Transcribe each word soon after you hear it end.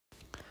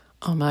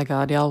Oh my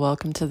God, y'all,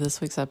 welcome to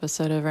this week's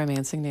episode of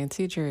Romancing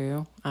Nancy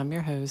Drew. I'm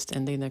your host,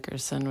 Indy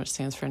Nickerson, which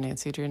stands for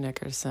Nancy Drew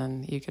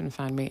Nickerson. You can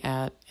find me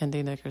at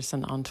Indy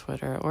Nickerson on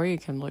Twitter, or you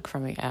can look for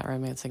me at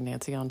Romancing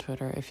Nancy on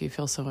Twitter if you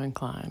feel so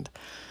inclined.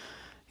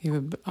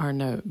 You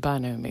are by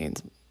no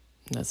means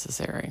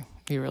necessary.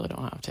 You really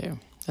don't have to.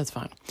 That's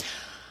fine.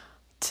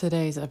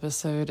 Today's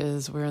episode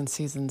we're in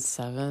season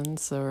 7,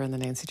 so we're in the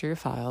Nancy Drew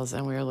files,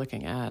 and we are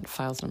looking at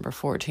files number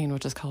 14,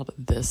 which is called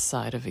This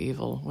Side of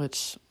Evil,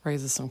 which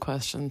raises some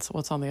questions.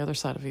 What's on the other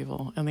side of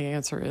evil? And the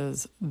answer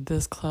is,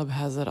 this club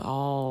has it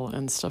all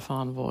in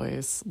Stefan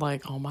voice.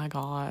 Like, oh my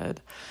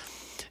God.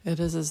 It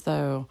is as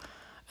though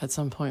at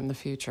some point in the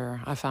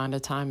future, I find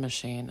a time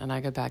machine and I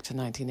go back to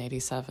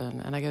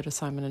 1987 and I go to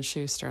Simon &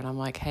 Schuster and I'm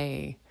like,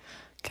 hey,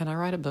 can I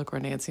write a book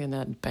where Nancy and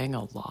Ned bang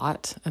a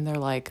lot? And they're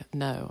like,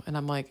 no. And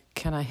I'm like,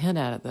 can I hint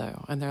at it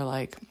though? And they're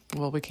like,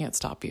 well, we can't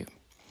stop you.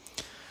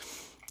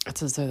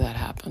 It's as though that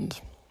happened.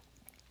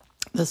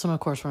 This one, of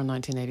course, we're in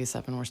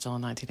 1987. We're still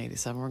in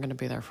 1987. We're going to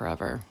be there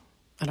forever.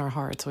 In our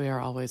hearts, we are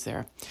always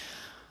there.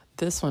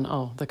 This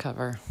one, the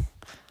cover.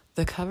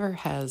 The cover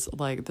has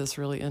like this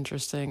really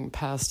interesting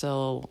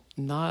pastel,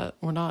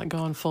 we're not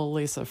going full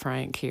Lisa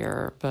Frank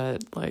here,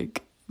 but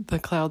like the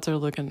clouds are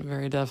looking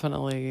very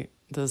definitely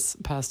this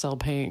pastel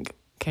pink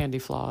candy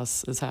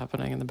floss is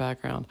happening in the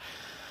background.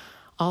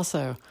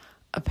 Also,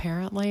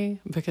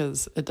 apparently,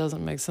 because it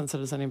doesn't make sense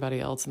that it's anybody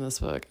else in this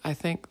book, I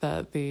think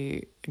that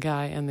the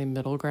guy in the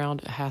middle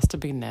ground has to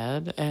be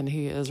Ned, and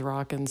he is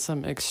rocking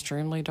some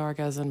extremely dark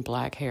as in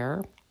black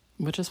hair,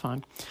 which is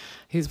fine.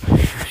 He's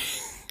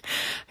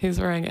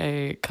wearing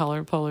a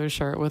collared polo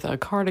shirt with a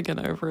cardigan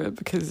over it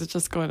because he's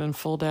just going in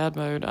full dad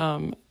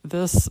mode.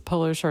 This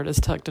polo shirt is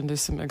tucked into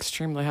some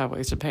extremely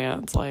high-waisted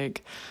pants,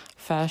 like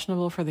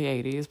fashionable for the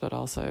 80s, but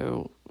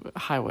also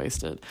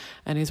high-waisted.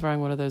 And he's wearing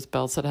one of those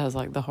belts that has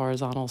like the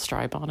horizontal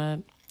stripe on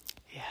it.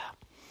 Yeah.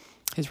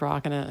 He's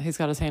rocking it. He's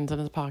got his hands in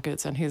his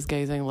pockets and he's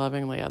gazing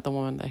lovingly at the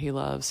woman that he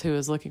loves, who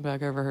is looking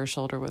back over her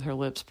shoulder with her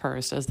lips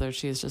pursed as though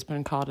she has just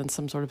been caught in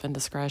some sort of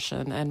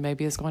indiscretion and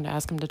maybe is going to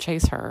ask him to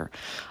chase her.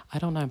 I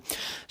don't know.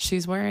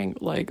 She's wearing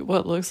like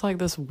what looks like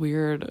this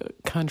weird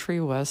country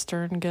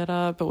western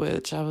getup,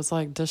 which I was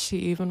like, does she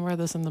even wear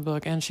this in the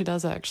book? And she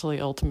does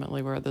actually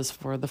ultimately wear this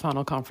for the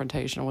final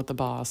confrontation with the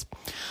boss.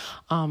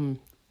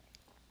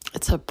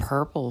 It's a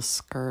purple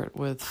skirt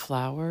with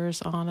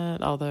flowers on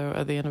it, although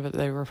at the end of it,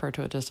 they refer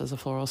to it just as a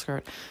floral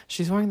skirt.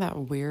 She's wearing that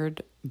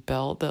weird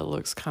belt that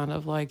looks kind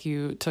of like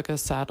you took a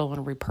saddle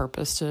and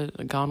repurposed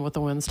it, Gone with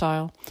the Wind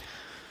style,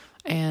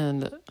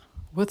 and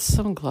with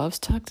some gloves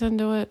tucked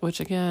into it, which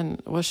again,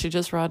 was she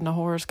just riding a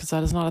horse? Because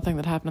that is not a thing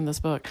that happened in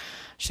this book.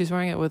 She's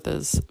wearing it with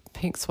this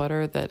pink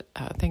sweater that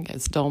I think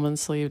is dolman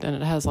sleeved, and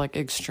it has like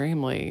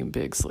extremely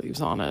big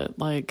sleeves on it,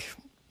 like...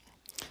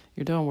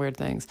 You're doing weird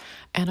things.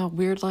 And a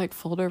weird, like,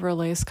 fold-over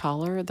lace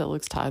collar that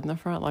looks tied in the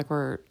front, like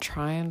we're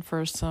trying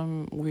for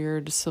some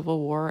weird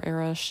Civil War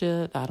era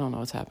shit. I don't know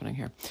what's happening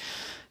here.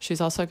 She's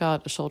also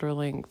got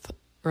shoulder-length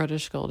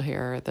reddish gold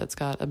hair that's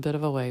got a bit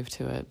of a wave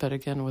to it, but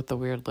again, with the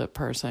weird lip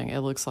pursing. It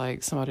looks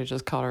like somebody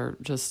just caught her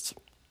just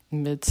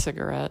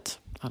mid-cigarette.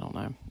 I don't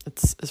know.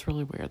 It's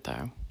really weird,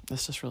 though.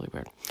 It's just really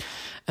weird.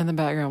 In the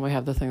background, we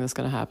have the thing that's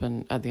going to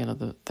happen at the end of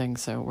the thing,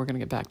 so we're going to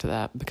get back to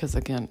that, because,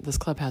 again, this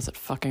club has it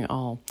fucking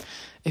all.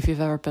 If you've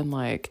ever been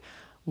like,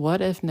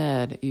 what if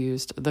Ned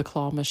used the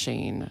claw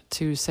machine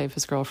to save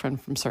his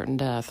girlfriend from certain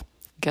death?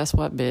 Guess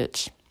what,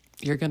 bitch?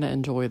 You're going to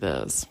enjoy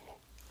this.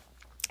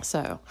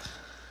 So,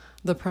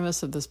 the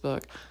premise of this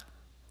book...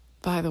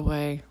 By the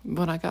way,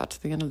 when I got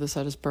to the end of this,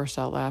 I just burst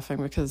out laughing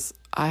because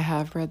I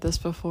have read this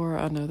before.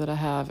 I know that I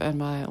have. And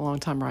my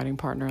longtime writing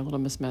partner, Little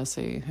Miss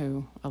Messy,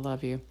 who I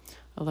love you,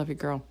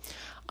 girl,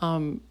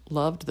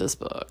 loved this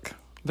book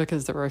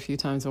because there were a few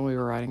times when we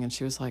were writing and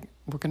she was like,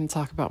 we're going to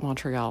talk about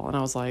Montreal. And I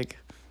was like,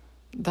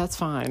 that's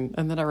fine.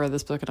 And then I read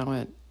this book and I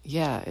went,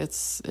 yeah,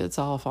 it's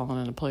all fallen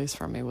into place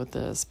for me with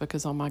this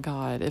because, oh my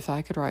God, if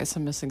I could write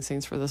some missing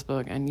scenes for this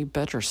book, and you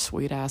bet your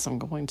sweet ass I'm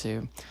going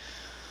to.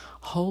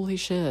 Holy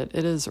shit,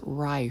 it is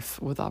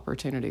rife with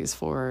opportunities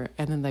for,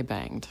 and then they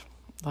banged.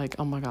 Like,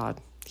 oh my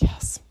God,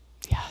 yes.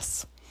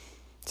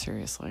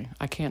 Seriously,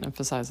 I can't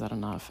emphasize that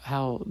enough.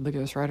 How the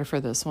ghostwriter for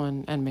this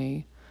one and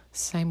me,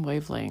 same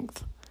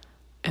wavelength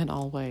in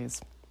all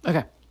ways.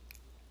 Okay,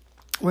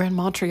 we're in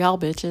Montreal,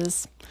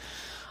 bitches.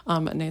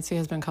 Nancy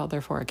has been called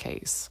there for a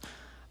case.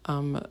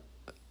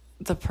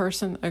 The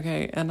person,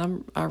 okay,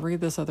 and I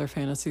read this other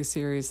fantasy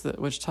series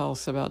which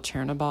talks about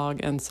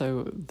Chernobog, and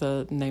so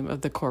the name of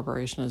the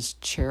corporation is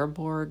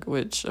Cherbourg,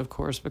 which, of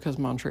course, because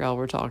Montreal,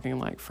 we're talking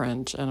like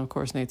French, and of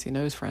course Nancy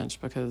knows French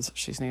because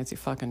she's Nancy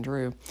fucking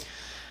Drew.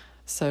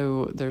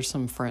 So there's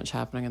some French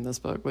happening in this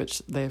book, which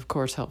they, of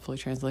course, helpfully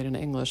translate into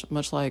English,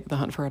 much like The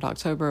Hunt for Red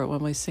October,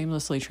 when we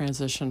seamlessly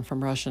transition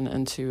from Russian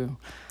into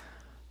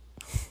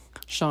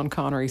Sean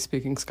Connery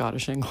speaking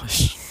Scottish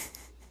English.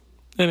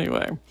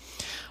 Anyway,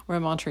 we're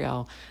in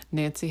Montreal.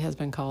 Nancy has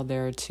been called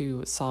there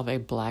to solve a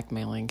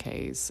blackmailing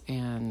case,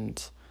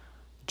 and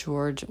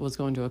George was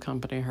going to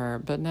accompany her,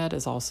 but Ned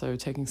is also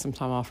taking some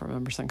time off from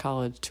Emerson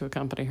College to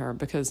accompany her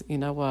because you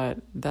know what?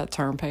 That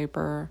term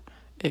paper,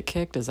 it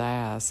kicked his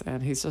ass,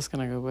 and he's just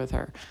going to go with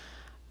her.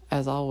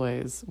 As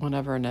always,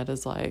 whenever Ned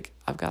is like,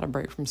 I've got a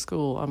break from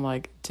school, I'm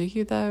like, do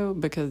you though?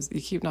 Because you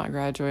keep not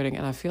graduating,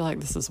 and I feel like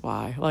this is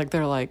why. Like,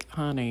 they're like,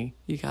 honey,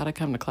 you got to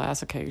come to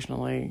class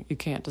occasionally. You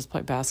can't just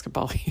play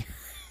basketball here.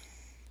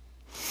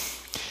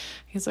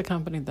 He's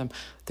accompanied them.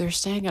 They're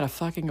staying at a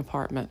fucking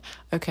apartment.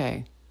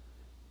 Okay,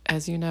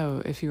 as you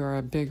know, if you are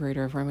a big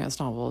reader of romance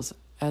novels,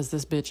 as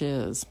this bitch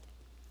is,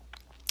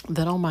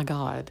 then oh my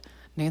God,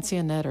 Nancy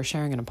and Ned are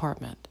sharing an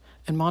apartment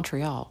in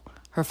Montreal.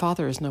 Her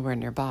father is nowhere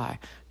nearby.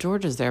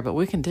 George is there, but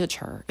we can ditch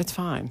her. It's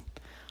fine.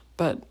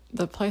 But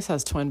the place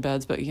has twin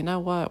beds, but you know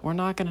what? We're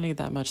not going to need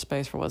that much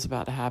space for what's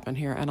about to happen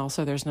here. And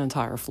also there's an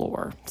entire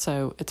floor,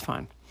 so it's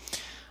fine.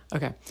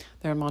 Okay,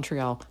 they're in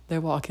Montreal. They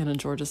walk in and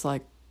George is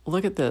like,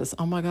 look at this.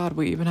 Oh my God,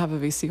 we even have a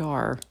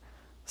VCR.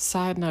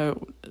 Side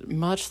note,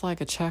 much like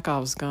a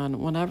Chekhov's gun,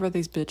 whenever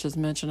these bitches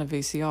mention a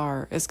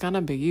VCR, it's going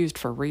to be used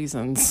for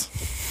reasons.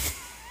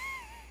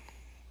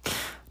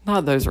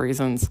 Not those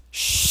reasons.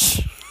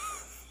 Shh.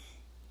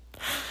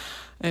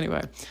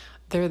 Anyway,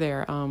 they're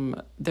there.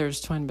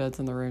 There's twin beds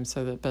in the room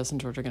so that Bess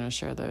and George are going to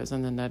share those,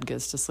 and then Ned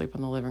gets to sleep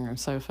on the living room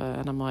sofa,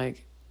 and I'm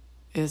like,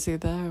 is he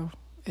though?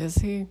 Is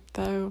he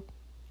though?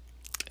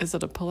 Is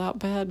it a pull-out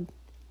bed?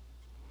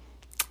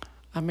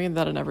 I mean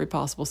that in every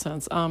possible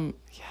sense. Yeah.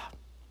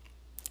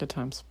 Good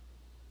times.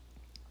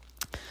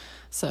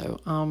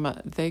 So,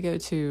 they go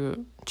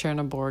to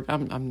Chernobyl.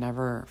 I'm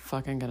never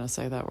fucking gonna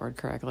say that word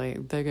correctly.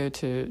 They go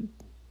to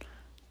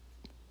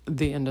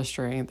the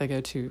industry. They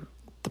go to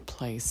the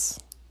place.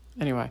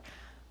 Anyway,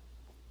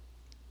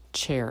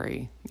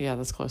 Cherry. Yeah,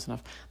 that's close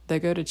enough. They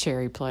go to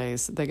Cherry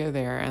Place. They go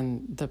there,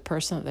 and the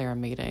person that they are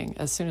meeting,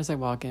 as soon as they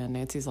walk in,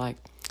 Nancy's like,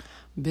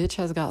 bitch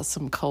has got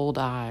some cold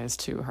eyes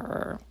to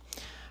her.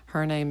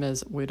 Her name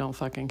is, we don't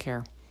fucking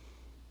care.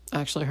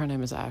 Actually, her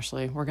name is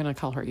Ashley. We're going to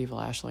call her Evil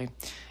Ashley.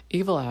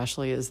 Evil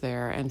Ashley is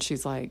there, and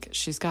she's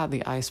got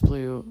the ice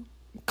blue,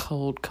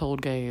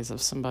 cold gaze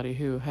of somebody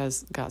who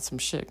has got some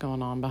shit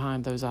going on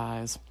behind those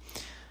eyes.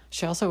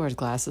 She also wears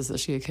glasses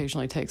that she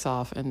occasionally takes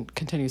off and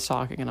continues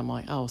talking, and I'm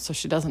like, oh, so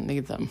she doesn't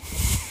need them.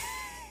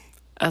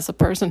 As a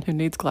person who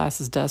needs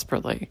glasses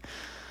desperately,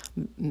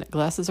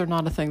 glasses are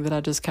not a thing that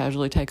I just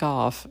casually take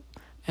off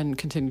and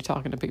continue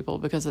talking to people,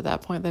 because at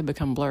that point they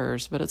become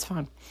blurs, but it's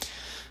fine.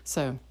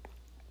 So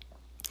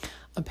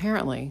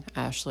apparently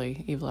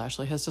Evil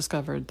Ashley has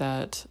discovered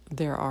that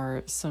there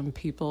are some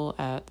people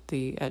at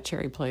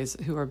Cherry Place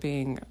who are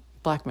being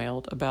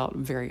blackmailed about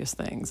various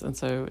things. And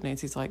so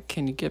Nancy's like,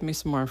 can you give me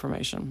some more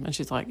information? And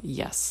she's like,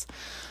 yes.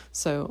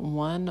 So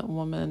one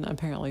woman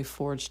apparently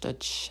forged a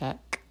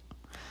check.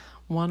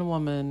 One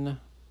woman,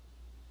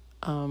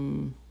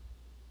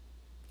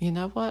 you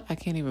know what? I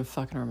can't even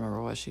fucking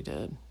remember what she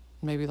did.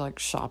 Maybe like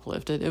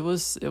shoplifted. It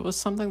was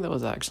something that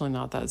was actually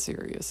not that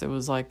serious. It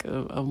was like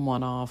a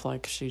one-off,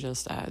 like she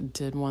just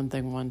did one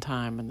thing one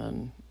time, and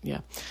then,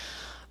 yeah.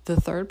 The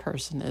third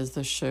person is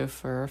the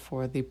chauffeur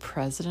for the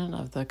president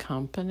of the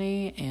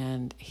company,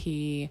 and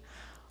he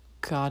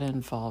got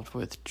involved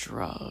with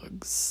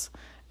drugs.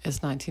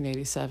 It's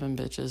 1987,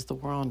 bitches. The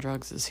war on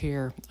drugs is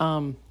here.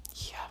 Yeah,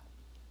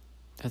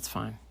 it's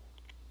fine.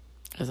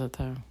 Is it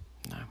though?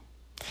 No.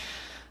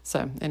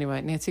 So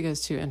anyway, Nancy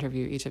goes to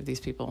interview each of these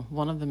people.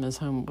 One of them is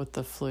home with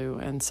the flu,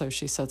 and so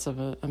she sets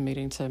up a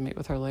meeting to meet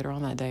with her later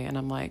on that day. And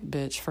I'm like,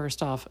 bitch,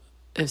 first off,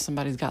 if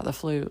somebody's got the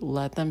flu,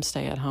 let them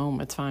stay at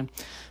home. It's fine.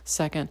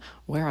 Second,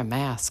 wear a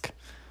mask.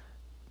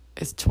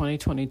 It's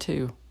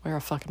 2022. Wear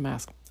a fucking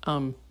mask.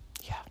 Yeah,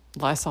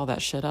 Lysol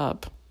that shit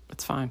up.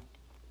 It's fine.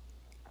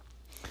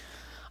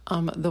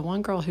 The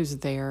one girl who's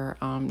there,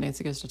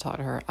 Nancy goes to talk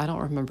to her. I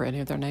don't remember any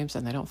of their names,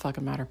 and they don't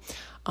fucking matter.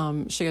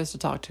 She goes to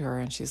talk to her,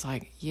 and she's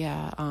like,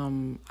 yeah,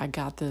 I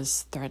got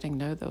this threatening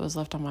note that was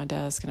left on my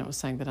desk, and it was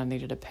saying that I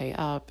needed to pay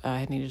up.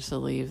 I needed to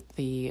leave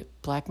the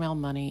blackmail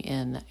money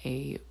in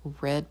a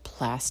red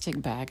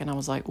plastic bag. And I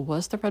was like,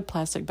 was the red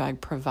plastic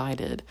bag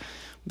provided?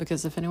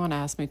 Because if anyone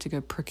asked me to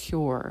go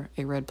procure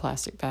a red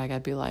plastic bag,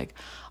 I'd be like,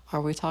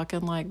 are we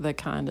talking like the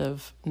kind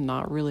of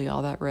not really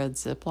all that red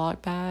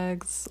Ziploc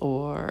bags?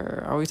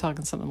 Or are we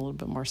talking something a little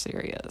bit more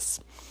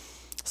serious?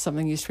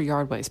 Something used for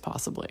yard waste,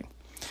 possibly.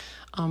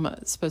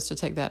 Supposed to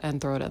take that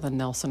and throw it at the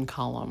Nelson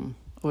column,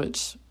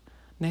 which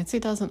Nancy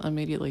doesn't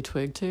immediately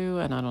twig to,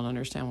 and I don't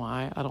understand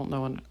why. I don't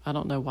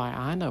know why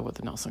I know what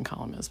the Nelson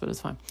column is, but it's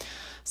fine.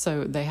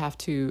 So they have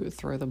to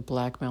throw the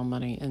blackmail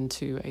money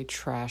into a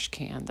trash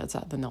can that's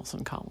at the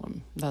Nelson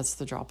column. That's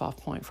the drop-off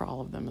point for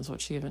all of them, is what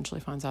she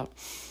eventually finds out.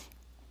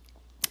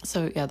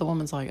 So, yeah, the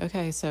woman's like,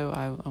 okay, so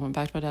I went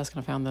back to my desk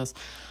and I found this.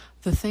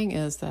 The thing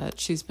is that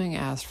she's being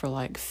asked for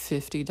like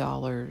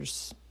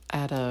 $50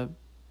 at a,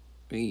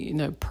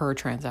 per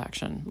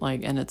transaction.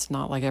 Like, and it's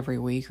not like every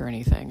week or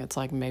anything. It's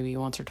like maybe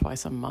once or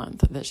twice a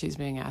month that she's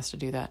being asked to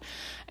do that.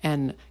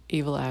 And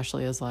Evil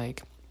Ashley is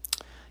like,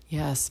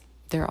 yes,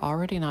 they're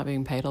already not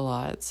being paid a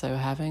lot. So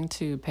having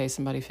to pay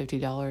somebody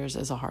 $50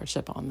 is a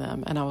hardship on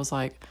them. And I was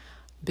like,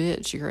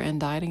 bitch, you're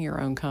indicting your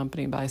own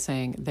company by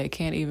saying they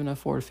can't even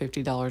afford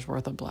 $50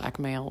 worth of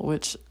blackmail,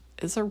 which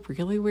is a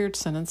really weird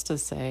sentence to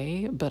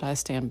say, but I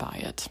stand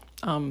by it.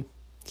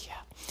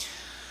 Yeah.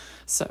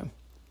 So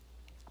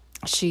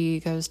she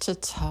goes to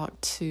talk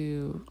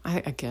to, I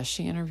guess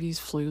she interviews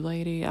Flu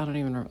Lady. I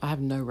have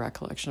no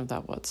recollection of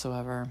that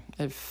whatsoever.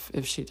 If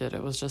she did,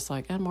 it was just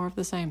like, and more of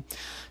the same.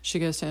 She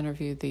goes to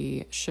interview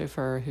the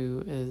chauffeur,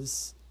 who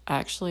is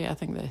actually, I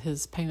think that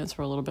his payments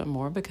were a little bit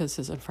more because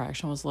his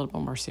infraction was a little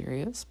bit more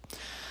serious.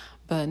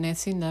 But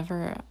Nancy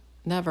never,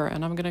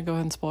 and I'm going to go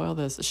ahead and spoil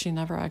this, she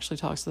never actually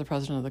talks to the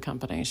president of the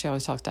company. She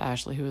always talks to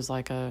Ashley, who is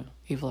like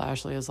evil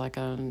Ashley is like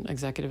an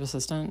executive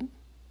assistant.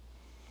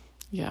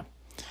 Yeah.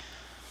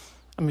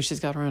 I mean, she's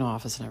got her own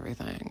office and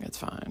everything. It's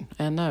fine.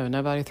 And no,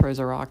 nobody throws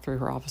a rock through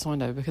her office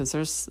window, because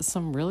there's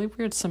some really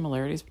weird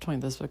similarities between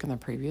this book and the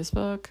previous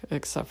book,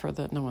 except for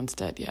that no one's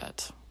dead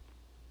yet.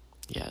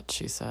 Yet,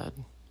 she said,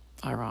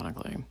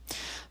 ironically.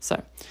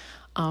 So,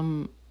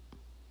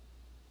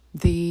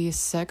 the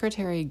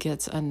secretary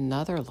gets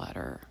another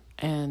letter,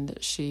 and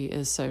she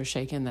is so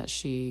shaken that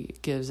she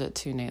gives it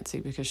to Nancy,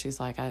 because she's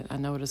like, I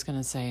know what it's going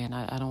to say, and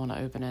I don't want to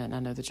open it, and I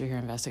know that you're here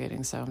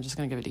investigating, so I'm just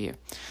going to give it to you.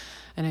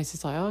 And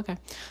Nancy's like, oh, okay.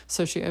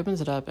 So she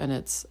opens it up, and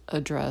it's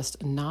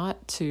addressed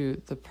not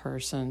to the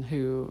person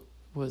who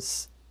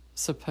was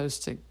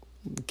supposed to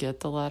get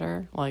the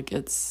letter. Like,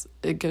 it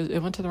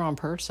went to the wrong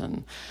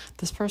person.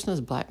 This person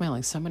is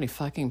blackmailing so many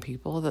fucking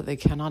people that they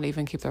cannot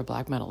even keep their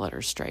blackmail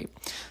letters straight.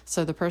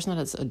 So the person that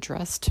it's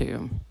addressed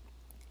to,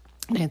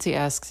 Nancy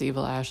asks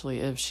evil Ashley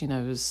if she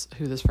knows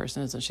who this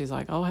person is, and she's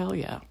like, oh, hell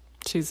yeah.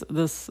 She's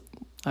this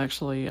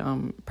actually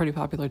pretty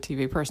popular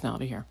TV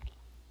personality here.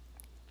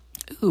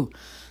 Ooh,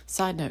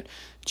 side note,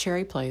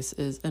 Cherry Place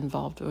is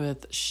involved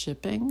with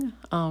shipping.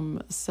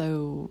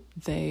 So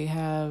they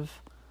have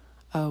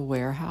a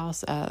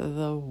warehouse at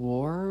the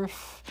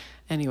wharf.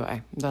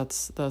 Anyway,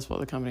 that's what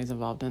the company's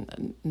involved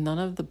in. None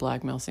of the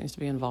blackmail seems to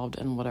be involved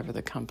in whatever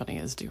the company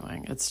is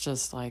doing. It's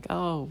just like,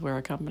 oh, we're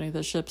a company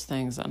that ships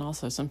things, and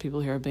also some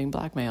people here are being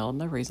blackmailed.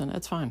 No reason.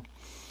 It's fine.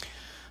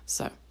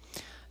 So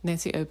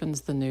Nancy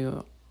opens the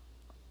new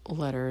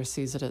letter,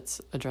 sees that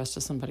it's addressed to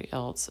somebody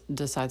else,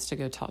 decides to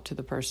go talk to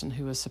the person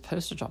who was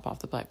supposed to drop off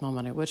the blackmail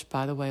money, which,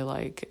 by the way,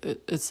 like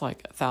it's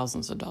like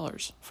thousands of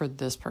dollars for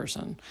this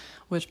person,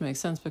 which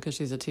makes sense because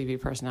she's a TV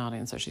personality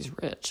and so she's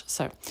rich.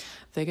 So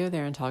they go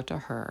there and talk to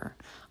her.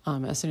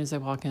 As soon as they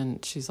walk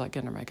in, she's like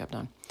getting her makeup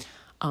done.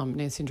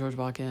 Nancy and George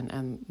walk in,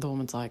 and the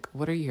woman's like,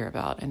 what are you here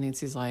about? And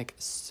Nancy's like,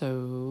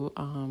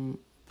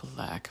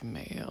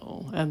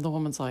 blackmail. And the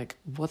woman's like,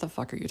 what the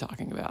fuck are you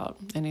talking about?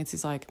 And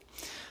Nancy's like,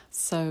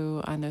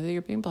 so I know that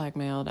you're being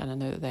blackmailed, and I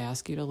know that they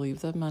ask you to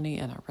leave the money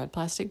in a red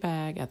plastic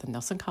bag at the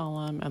Nelson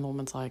column. And the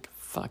woman's like,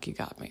 fuck, you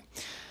got me.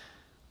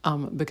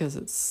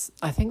 Because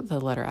I think the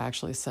letter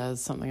actually says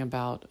something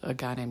about a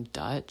guy named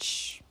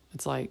Dutch.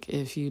 It's like,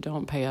 if you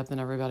don't pay up, then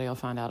everybody will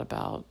find out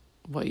about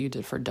what you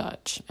did for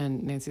Dutch.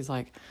 And Nancy's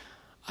like,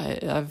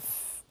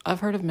 I've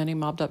heard of many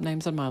mobbed up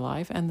names in my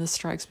life, and this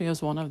strikes me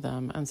as one of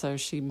them. And so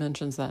she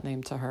mentions that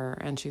name to her,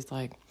 and she's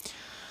like,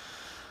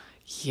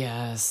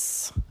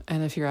 yes.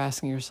 And if you're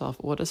asking yourself,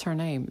 what is her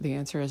name? The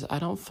answer is, I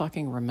don't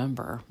fucking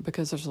remember,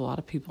 because there's a lot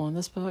of people in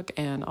this book.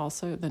 And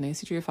also the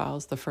Nancy Drew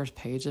Files, the first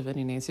page of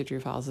any Nancy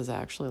Drew Files is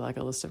actually like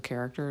a list of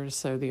characters.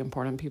 So the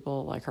important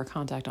people, like her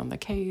contact on the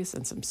case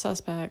and some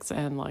suspects,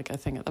 and like a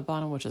thing at the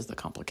bottom, which is the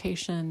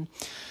complication.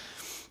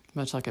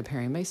 Much like a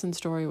Perry Mason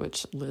story,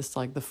 which lists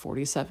like the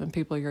 47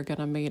 people you're going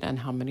to meet and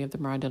how many of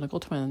them are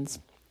identical twins.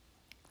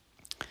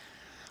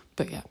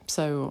 But yeah,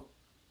 so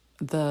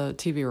the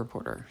TV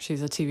reporter,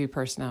 she's a TV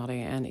personality,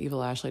 and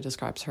evil Ashley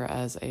describes her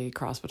as a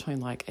cross between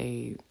like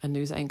a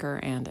news anchor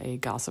and a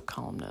gossip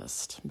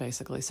columnist,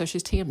 basically. So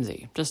she's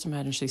TMZ. Just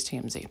imagine she's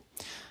TMZ,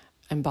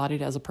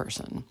 embodied as a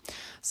person.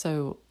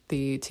 So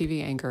the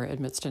TV anchor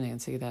admits to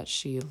Nancy that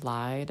she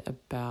lied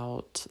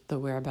about the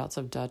whereabouts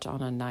of Dutch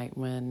on a night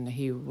when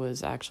he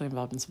was actually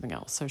involved in something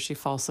else. So she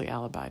falsely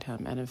alibied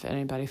him. And if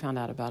anybody found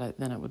out about it,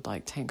 then it would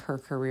like tank her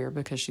career,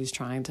 because she's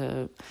trying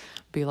to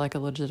be like a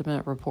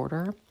legitimate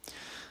reporter.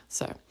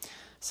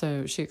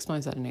 So she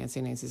explains that to Nancy.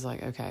 Nancy's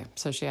like, okay.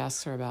 So she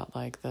asks her about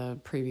like the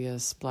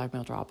previous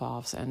blackmail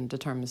drop-offs and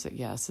determines that,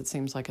 yes, it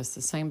seems like it's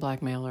the same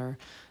blackmailer,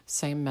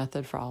 same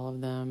method for all of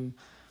them.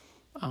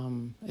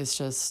 It's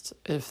just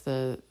if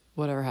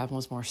whatever happened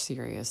was more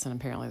serious, then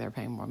apparently they're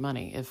paying more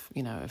money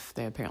if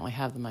they apparently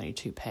have the money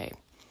to pay.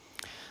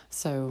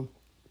 So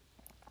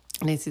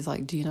Nancy's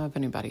like, do you know of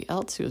anybody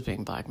else who was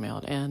being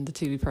blackmailed? And the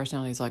TV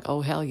personality is like,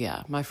 oh, hell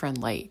yeah, my friend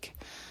Lake.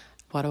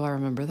 Why do I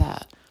remember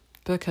that?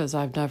 Because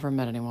I've never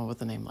met anyone with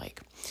the name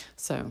Lake.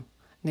 So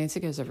Nancy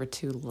goes over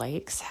to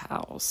Lake's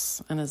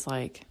house and is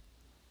like,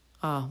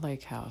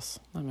 Lake House.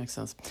 That makes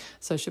sense.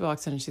 So she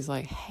walks in and she's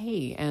like,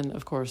 hey. And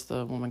of course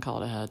the woman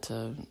called ahead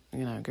to,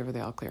 give her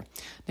the all clear.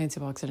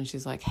 Nancy walks in and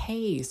she's like,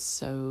 hey,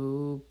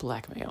 so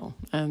blackmail.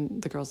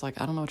 And the girl's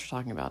like, I don't know what you're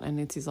talking about. And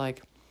Nancy's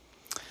like,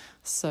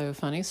 So,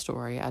 funny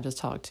story. I just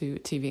talked to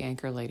TV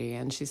anchor lady,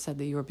 and she said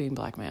that you were being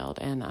blackmailed,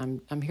 and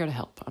I'm here to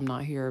help. I'm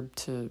not here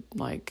to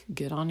like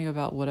get on you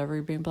about whatever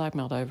you're being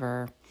blackmailed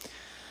over.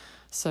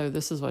 So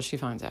this is what she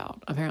finds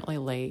out. Apparently,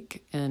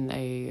 Lake, in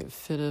a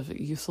fit of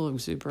youthful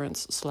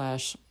exuberance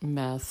 /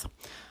 meth,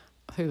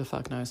 who the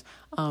fuck knows,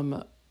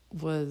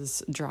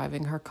 was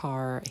driving her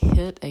car,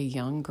 hit a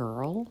young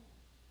girl.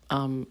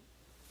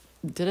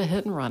 Did a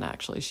hit and run,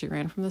 actually. She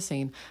ran from the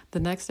scene. The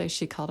next day,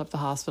 she called up the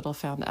hospital,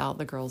 found out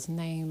the girl's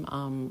name,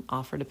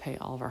 offered to pay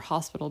all of her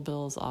hospital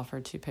bills,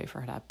 offered to pay for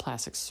her to have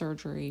plastic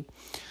surgery.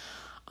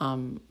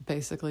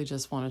 Basically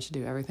just wanted to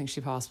do everything she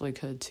possibly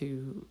could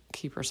to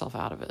keep herself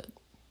out of it.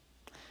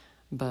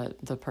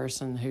 But the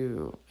person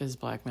who is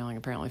blackmailing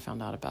apparently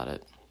found out about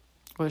it.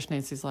 Which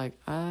Nancy's like,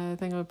 I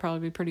think it would probably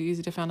be pretty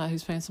easy to find out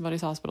who's paying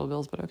somebody's hospital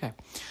bills, but okay.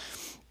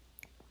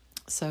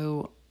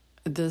 So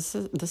this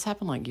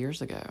happened like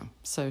years ago.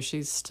 So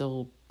she's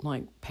still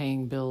like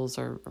paying bills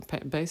or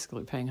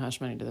basically paying hush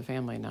money to the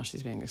family, and now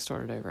she's being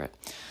extorted over it.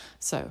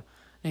 So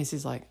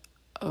Nancy's like,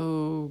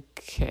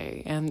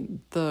 okay. And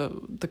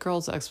the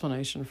girl's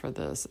explanation for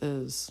this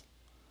is,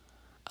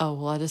 oh,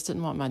 well, I just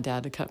didn't want my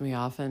dad to cut me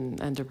off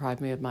and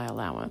deprive me of my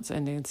allowance.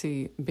 And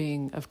Nancy,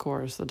 being, of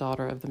course, the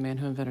daughter of the man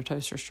who invented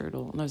toaster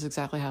strudel, knows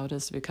exactly how it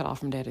is to be cut off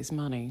from daddy's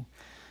money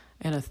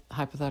in a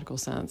hypothetical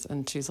sense.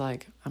 And she's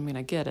like, I mean,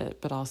 I get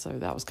it, but also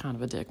that was kind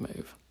of a dick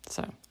move.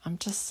 So I'm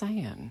just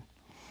saying.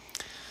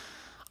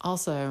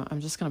 Also,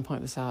 I'm just going to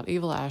point this out.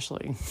 Evil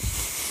Ashley.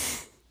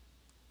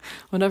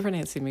 Whenever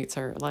Nancy meets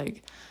her,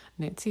 like,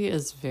 Nancy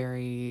is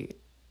very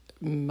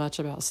much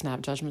about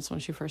snap judgments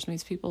when she first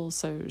meets people.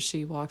 So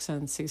she walks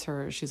in, sees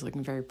her, she's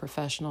looking very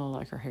professional,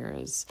 like her hair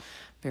is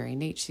very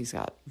neat, she's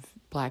got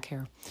black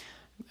hair,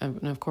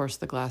 and of course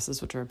the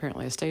glasses, which are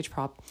apparently a stage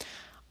prop.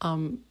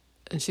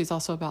 And she's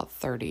also about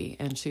 30,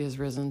 and she has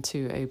risen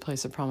to a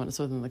place of prominence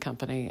within the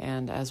company.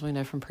 And as we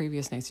know from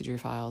previous Nancy Drew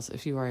files,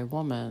 if you are a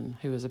woman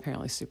who is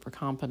apparently super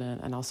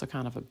competent and also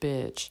kind of a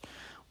bitch,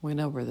 we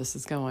know where this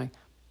is going.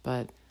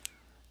 But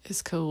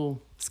it's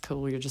cool. It's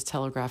cool. You're just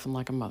telegraphing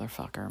like a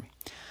motherfucker.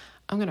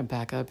 I'm going to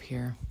back up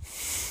here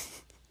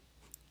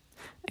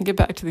and get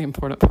back to the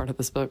important part of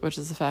this book, which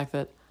is the fact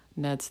that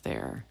Ned's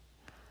there.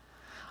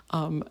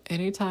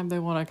 Anytime they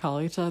want to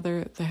call each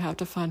other, they have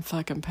to find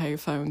fucking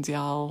payphones,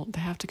 y'all. They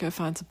have to go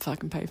find some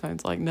fucking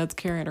payphones. Like, Ned's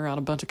carrying around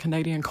a bunch of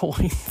Canadian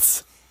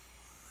coins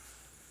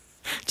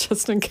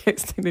just in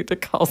case they need to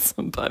call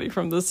somebody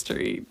from the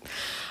street.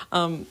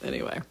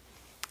 Anyway.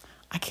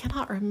 I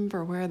cannot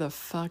remember where the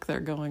fuck they're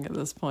going at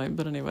this point.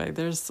 But anyway,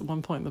 there's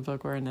one point in the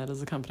book where Ned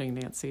is accompanying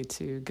Nancy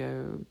to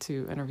go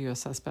to interview a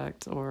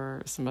suspect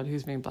or somebody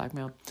who's being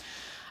blackmailed.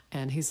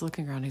 And he's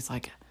looking around. He's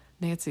like,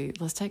 Nancy,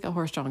 let's take a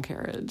horse-drawn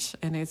carriage.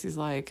 And Nancy's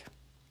like,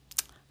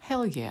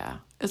 hell yeah.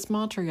 It's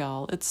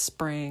Montreal. It's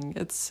spring.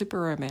 It's super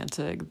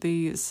romantic.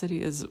 The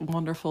city is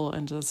wonderful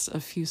and just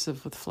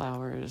effusive with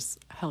flowers.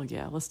 Hell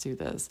yeah, let's do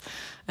this.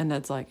 And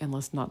Ned's like, and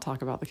let's not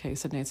talk about the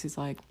case. And Nancy's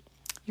like,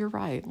 you're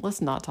right.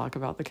 Let's not talk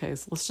about the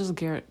case. Let's just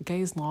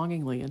gaze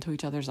longingly into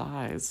each other's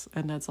eyes.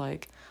 And Ned's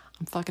like,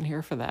 I'm fucking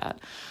here for that.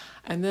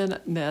 And then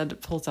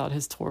Ned pulls out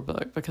his tour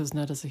book because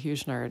Ned is a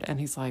huge nerd. And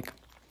he's like,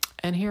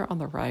 and here on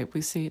the right,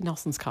 we see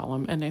Nelson's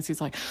column. And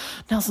Nancy's like,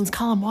 Nelson's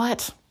column,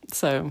 what?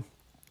 So,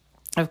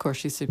 of course,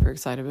 she's super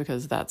excited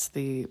because that's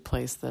the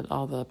place that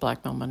all the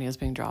blackmail money is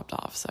being dropped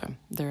off. So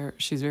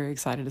she's very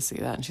excited to see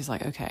that. And she's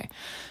like, okay.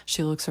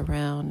 She looks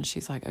around and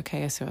she's like,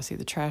 okay, so I see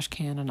the trash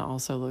can. And it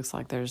also looks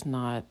like there's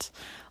not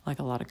like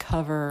a lot of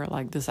cover.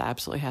 Like, this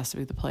absolutely has to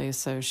be the place.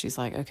 So she's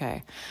like,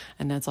 okay.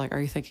 And Ned's like, are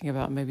you thinking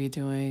about maybe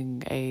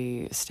doing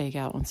a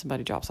stakeout when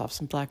somebody drops off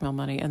some blackmail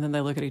money? And then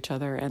they look at each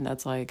other and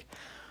Ned's like,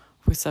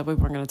 we said we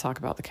weren't going to talk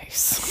about the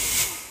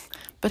case.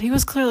 But he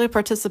was clearly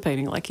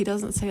participating. Like, he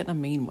doesn't say it in a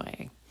mean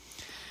way.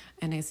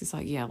 And Nancy's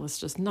like, yeah, let's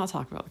just not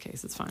talk about the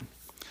case. It's fine.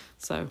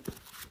 So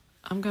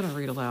I'm going to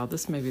read aloud.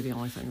 This may be the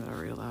only thing that I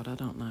read aloud. I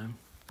don't know.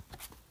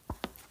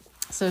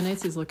 So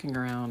Nancy's looking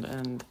around,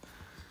 and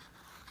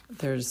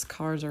there's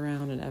cars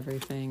around and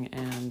everything.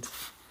 And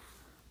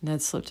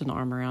Ned slipped an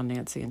arm around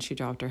Nancy, and she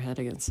dropped her head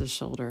against his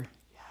shoulder.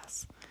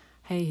 Yes.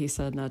 Hey, he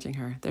said, nudging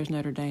her. There's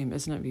Notre Dame.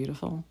 Isn't it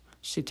beautiful?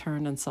 She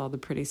turned and saw the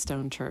pretty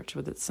stone church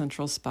with its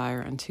central spire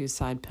and two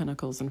side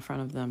pinnacles in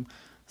front of them.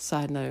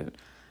 Side note,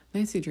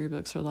 Nancy Drew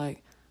books are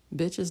like,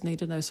 bitches need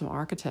to know some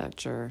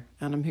architecture,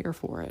 and I'm here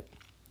for it.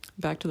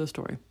 Back to the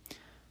story.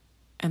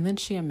 And then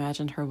she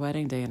imagined her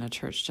wedding day in a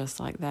church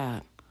just like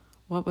that.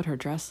 What would her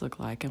dress look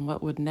like, and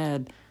what would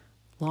Ned,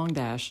 long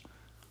dash,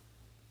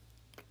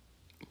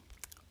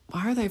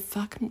 why are they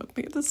fucking with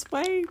me this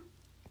way?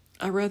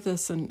 I read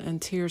this,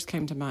 and tears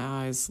came to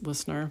my eyes,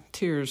 listener.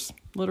 Tears.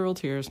 Literal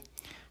tears.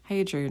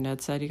 Hey, Drew,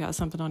 Ned said, you got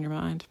something on your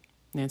mind?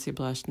 Nancy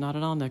blushed. Not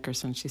at all,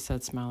 Nickerson, she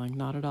said, smiling.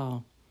 Not at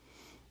all.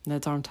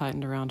 Ned's arm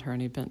tightened around her,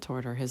 and he bent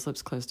toward her, his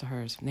lips close to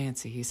hers.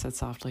 Nancy, he said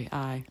softly.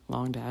 I,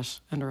 long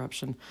dash,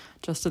 interruption.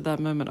 Just at that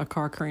moment, a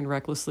car careened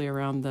recklessly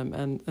around them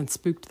and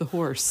spooked the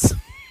horse.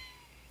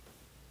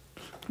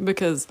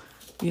 Because,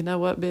 you know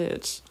what,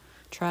 bitch?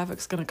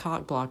 Traffic's going to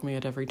cock block me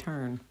at every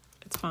turn.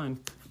 It's fine.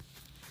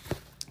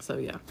 So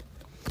yeah.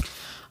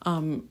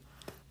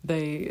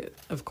 They,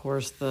 of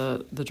course,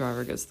 the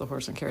driver gets the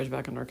horse and carriage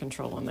back under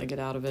control, and they get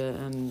out of it,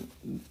 and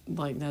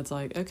like Ned's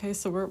like, okay,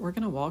 so we're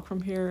gonna walk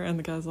from here, and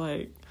the guy's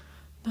like,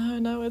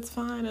 no, it's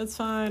fine,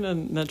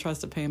 and Ned tries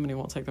to pay him, and he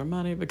won't take their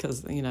money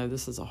because, you know,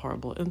 this is a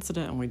horrible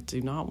incident, and we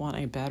do not want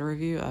a bad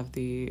review of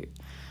the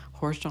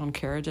horse-drawn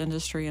carriage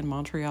industry in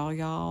Montreal,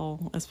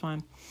 y'all. It's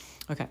fine.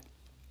 Okay.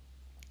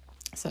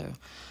 So,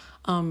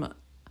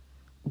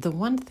 the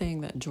one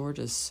thing that George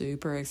is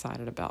super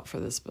excited about for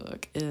this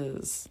book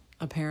is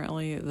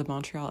apparently the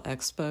Montreal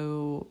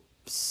Expo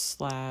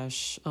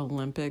 /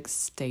 Olympic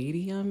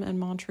Stadium in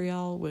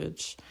Montreal,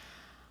 which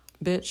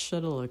bitch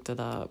should have looked it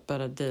up, but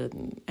I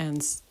didn't.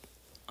 And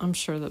I'm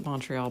sure that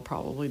Montreal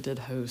probably did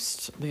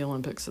host the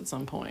Olympics at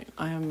some point.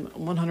 I am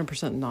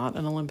 100% not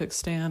an Olympic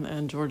stan,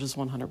 and George is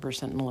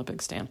 100% an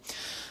Olympic stan.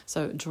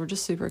 So George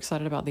is super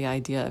excited about the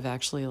idea of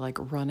actually like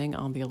running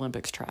on the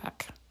Olympics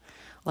track.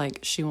 Like,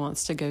 she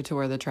wants to go to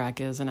where the track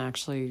is and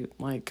actually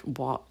like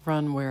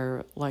run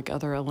where like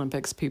other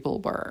Olympics people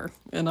were.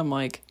 And I'm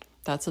like,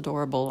 that's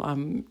adorable.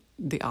 I'm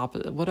the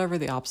opposite, whatever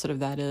the opposite of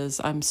that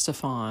is. I'm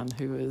Stefan,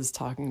 who is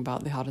talking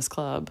about the hottest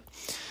club.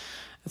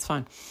 It's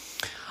fine.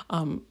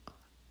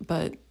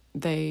 But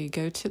they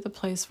go to the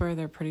place where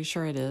they're pretty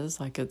sure it is.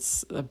 Like,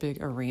 it's a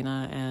big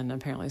arena, and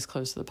apparently it's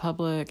closed to the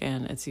public,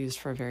 and it's used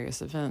for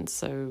various events.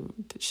 So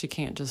she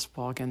can't just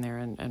walk in there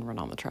and run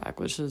on the track,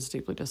 which is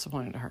deeply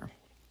disappointing to her.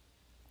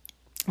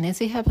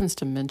 Nancy happens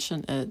to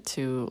mention it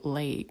to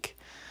Lake,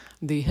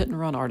 the hit and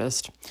run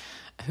artist,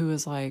 who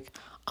is like,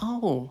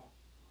 oh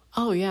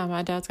yeah,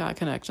 my dad's got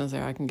connections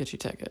there. I can get you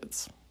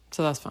tickets.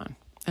 So that's fine.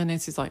 And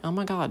Nancy's like, oh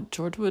my God,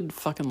 George would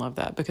fucking love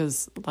that,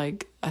 because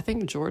like, I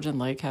think George and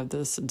Lake have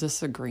this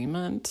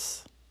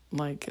disagreement.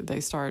 Like,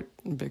 they start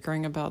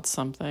bickering about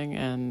something,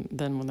 and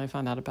then when they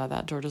find out about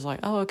that, George is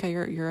like, oh, okay,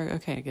 you're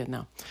okay again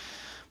now.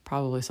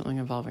 Probably something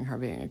involving her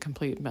being a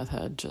complete meth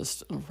head,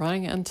 just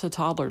running into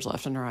toddlers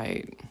left and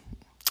right.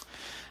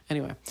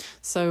 Anyway,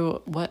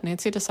 so what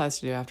Nancy decides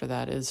to do after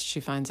that is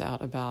she finds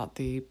out about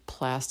the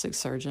plastic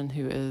surgeon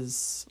who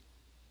is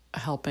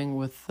helping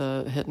with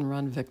the hit and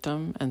run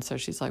victim. And so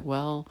she's like,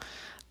 well,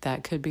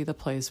 that could be the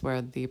place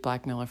where the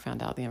blackmailer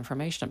found out the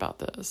information about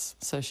this.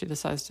 So she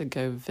decides to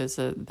go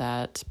visit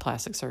that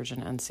plastic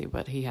surgeon and see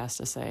what he has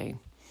to say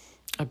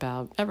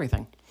about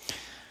everything.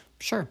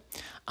 Sure.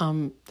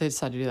 They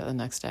decide to do that the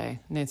next day.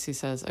 Nancy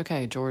says,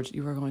 okay, George,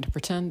 you are going to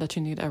pretend that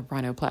you need a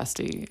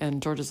rhinoplasty.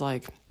 And George is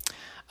like,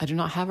 I do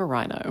not have a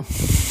rhino.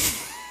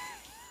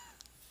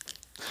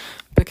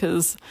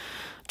 Because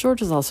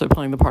George is also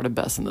playing the part of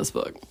Bess in this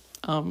book.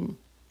 And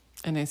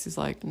Nancy's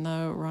like,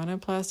 no,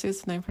 rhinoplasty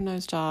is the name for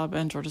nose job.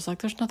 And George is like,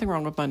 there's nothing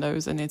wrong with my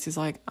nose. And Nancy's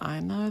like, I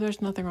know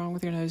there's nothing wrong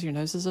with your nose. Your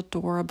nose is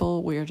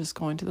adorable. We are just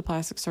going to the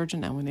plastic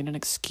surgeon and we need an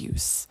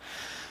excuse.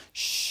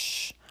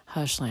 Shh,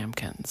 hush,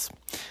 lambkins.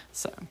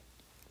 So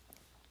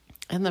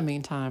in the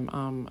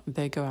meantime,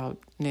 they go out,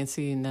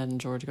 Nancy, Ned, and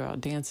George go out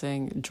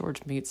dancing.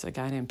 George meets a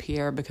guy named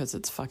Pierre because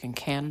it's fucking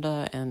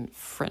Canada and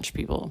French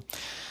people.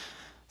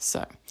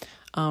 So,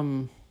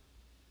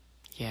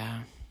 yeah.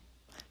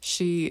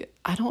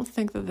 I don't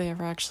think that they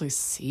ever actually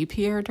see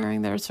Pierre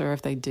during this, or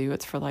if they do,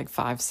 it's for like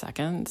 5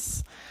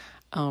 seconds.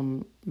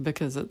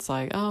 Because it's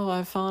like, oh,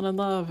 I've fallen in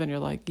love, and you're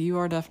like, you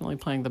are definitely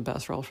playing the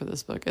best role for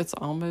this book. It's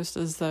almost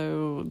as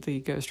though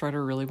the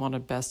ghostwriter really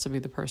wanted Bess to be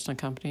the person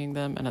accompanying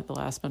them, and at the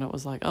last minute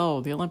was like,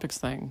 oh, the Olympics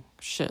thing,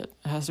 shit,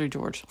 it has to be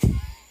George.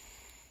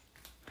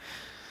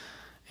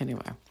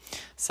 Anyway,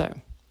 so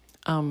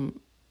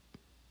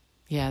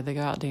yeah, they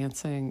go out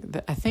dancing.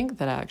 I think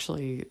that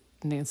actually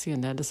Nancy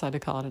and Ned decide to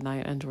call it a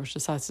night, and George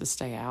decides to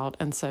stay out,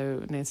 and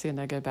so Nancy and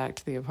Ned go back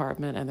to the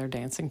apartment and they're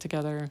dancing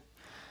together.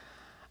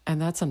 And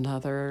that's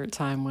another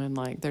time when,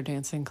 like, they're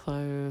dancing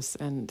close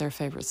and their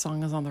favorite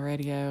song is on the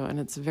radio and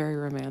it's very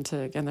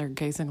romantic and they're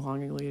gazing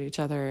longingly at each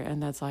other,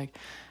 and that's like,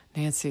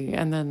 Nancy.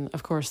 And then,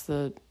 of course,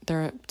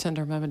 their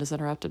tender moment is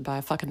interrupted by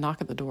a fucking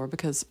knock at the door,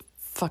 because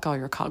fuck all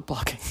your cock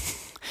blocking.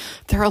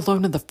 They're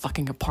alone in the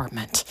fucking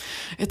apartment.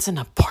 It's an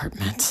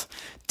apartment.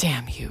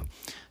 Damn you.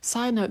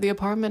 Side note, the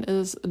apartment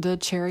is the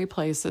Cherry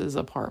Place's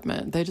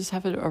apartment. They just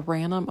have a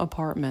random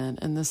apartment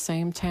in the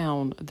same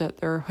town that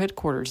their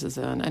headquarters is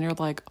in. And you're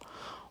like,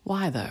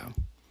 why though?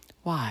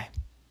 Why?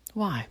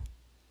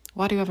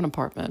 Why do you have an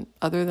apartment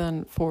other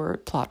than for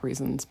plot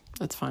reasons?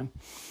 It's fine.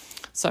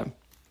 So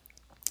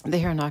they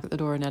hear a knock at the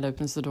door. Ned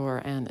opens the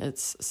door, and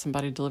it's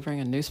somebody delivering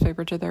a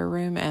newspaper to their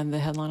room. And the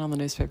headline on the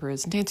newspaper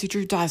is, Nancy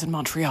Drew dies in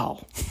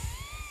Montreal.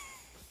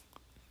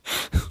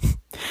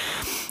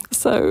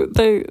 So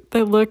they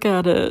look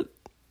at it,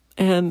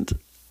 and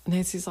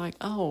Nancy's like,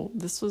 oh,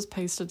 this was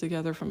pasted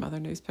together from other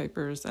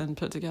newspapers and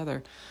put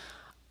together.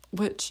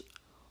 Which,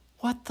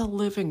 what the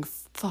living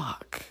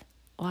fuck?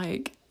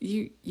 Like,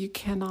 you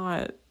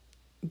cannot,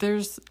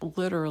 there's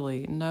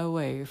literally no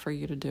way for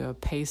you to do a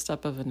paste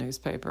up of a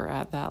newspaper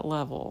at that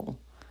level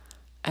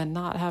and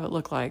not have it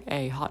look like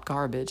a hot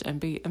garbage and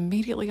be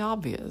immediately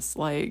obvious.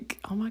 Like,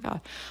 oh my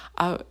God.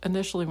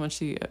 Initially, when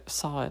she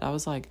saw it, I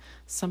was like,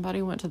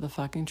 somebody went to the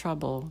fucking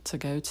trouble to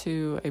go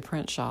to a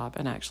print shop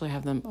and actually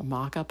have them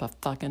mock up a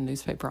fucking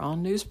newspaper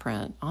on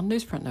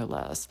newsprint no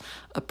less,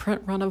 a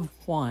print run of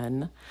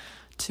one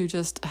to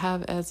just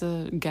have as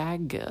a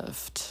gag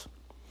gift.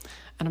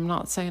 And I'm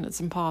not saying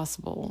it's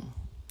impossible.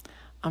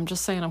 I'm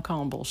just saying I'm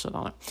calling bullshit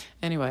on it.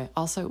 Anyway,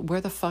 also,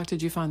 where the fuck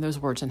did you find those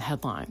words in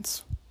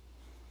headlines?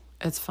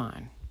 It's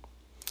fine.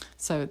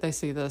 So they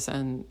see this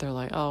and they're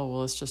like, oh,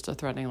 well, it's just a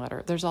threatening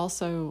letter. There's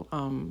also,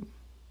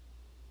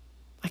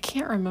 I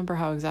can't remember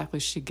how exactly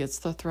she gets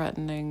the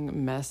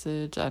threatening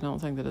message. I don't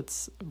think that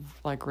it's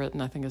like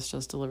written. I think it's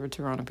just delivered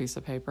to her on a piece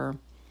of paper.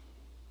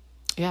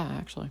 Yeah,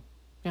 actually.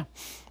 Yeah.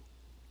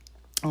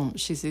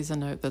 She sees a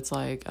note that's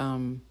like,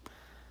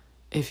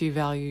 if you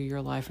value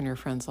your life and your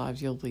friends'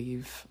 lives, you'll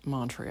leave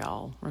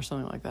Montreal or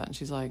something like that. And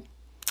she's like,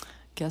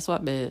 guess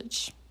what,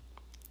 bitch?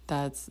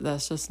 That's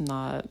just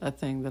not a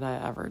thing that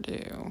I ever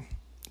do.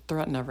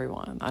 Threaten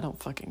everyone. I don't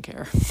fucking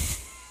care.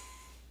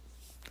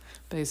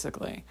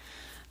 Basically.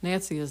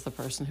 Nancy is the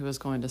person who is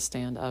going to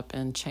stand up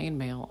in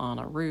chainmail on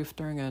a roof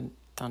during a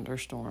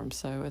thunderstorm,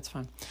 so it's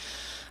fine.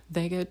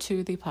 They go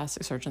to the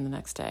plastic surgeon the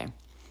next day.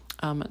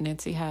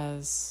 Nancy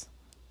has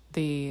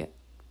the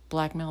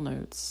blackmail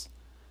notes.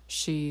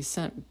 She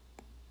sent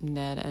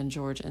Ned and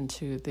George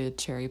into the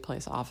Cherry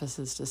Place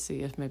offices to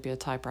see if maybe a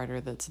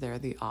typewriter that's there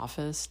at the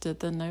office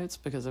did the notes,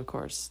 because of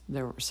course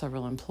there were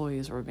several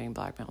employees who were being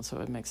blackmailed, so it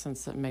would make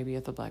sense that maybe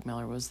if the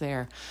blackmailer was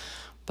there.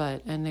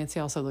 And Nancy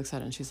also looks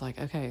at it and she's like,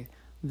 okay,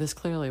 this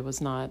clearly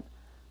was not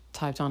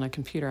typed on a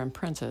computer and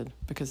printed,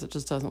 because it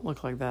just doesn't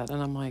look like that.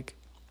 And I'm like,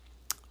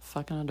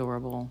 fucking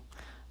adorable.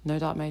 No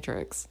dot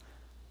matrix.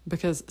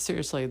 Because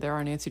seriously, there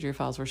are Nancy Drew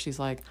files where she's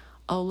like,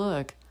 oh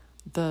look,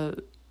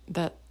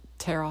 that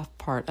tear off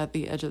part at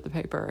the edge of the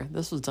paper,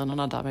 this was done on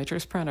a dot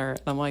matrix printer.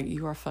 And I'm like,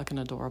 you are fucking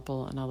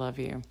adorable and I love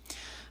you.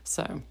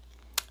 So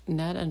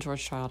Ned and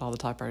George try out all the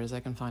typewriters they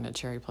can find at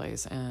Cherry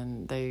Place,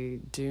 and they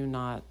do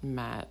not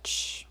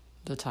match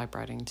the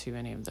typewriting to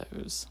any of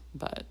those,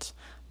 but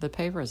the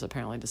paper is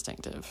apparently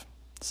distinctive.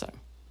 So,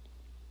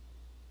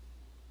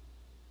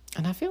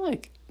 and I feel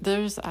like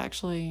there's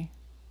actually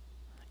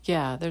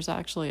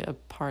a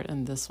part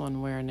in this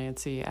one where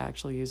Nancy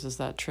actually uses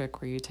that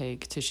trick where you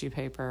take tissue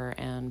paper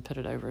and put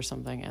it over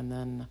something and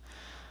then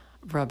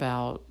rub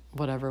out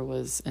whatever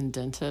was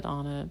indented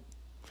on it.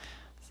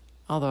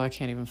 Although I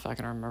can't even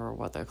fucking remember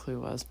what the clue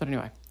was. But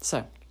anyway,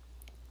 so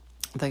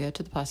they go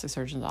to the plastic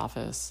surgeon's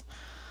office.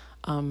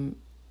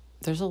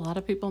 There's a lot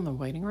of people in the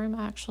waiting room,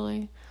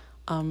 actually.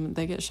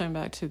 They get shown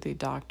back to the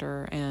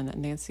doctor, and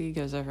Nancy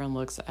goes over and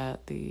looks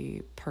at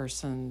the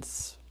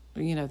person's,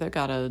 they've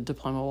got a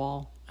diploma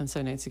wall. And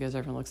so Nancy goes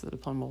over and looks at the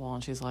diploma wall,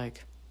 and she's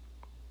like,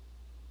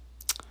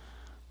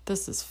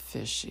 this is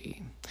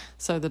fishy.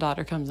 So the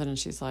doctor comes in and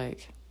she's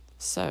like,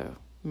 so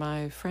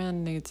my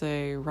friend needs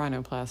a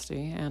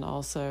rhinoplasty, and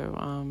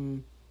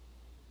also,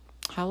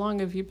 how long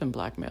have you been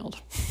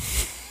blackmailed?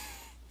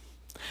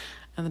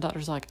 And the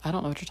doctor's like, I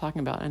don't know what you're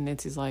talking about. And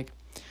Nancy's like,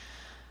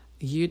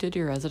 you did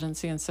your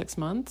residency in 6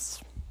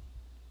 months?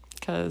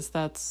 Because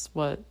that's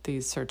what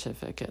these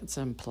certificates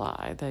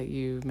imply, that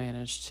you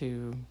managed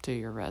to do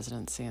your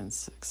residency in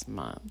 6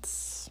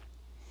 months.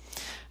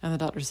 And the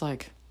doctor's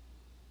like,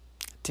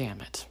 damn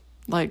it.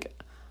 Like,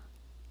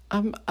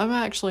 I'm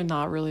actually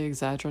not really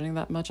exaggerating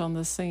that much on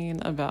this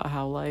scene about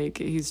how, like,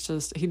 he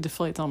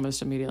deflates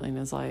almost immediately and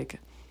is like,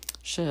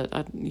 shit,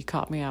 you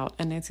caught me out.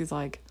 And Nancy's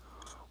like,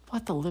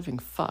 what the living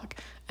fuck?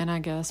 And I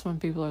guess when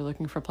people are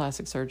looking for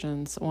plastic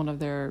surgeons, one of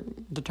their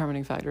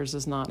determining factors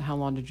is not how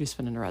long did you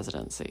spend in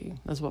residency,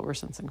 is what we're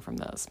sensing from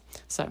this.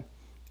 So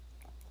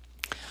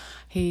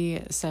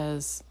he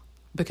says,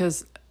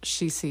 because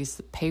she sees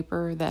the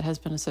paper that has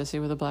been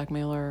associated with a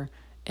blackmailer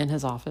in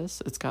his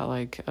office, it's got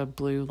like a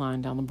blue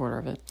line down the border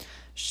of it.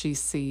 She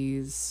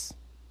sees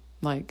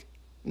like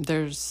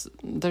there's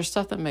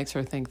stuff that makes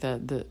her think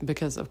that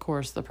because of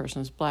course the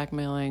person is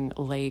blackmailing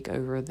Lake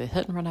over the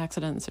hit and run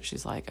accident, so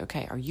she's like,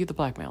 okay, are you the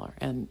blackmailer?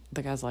 And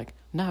the guy's like,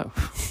 no.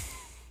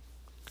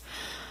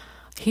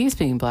 He's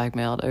being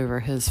blackmailed over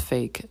his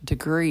fake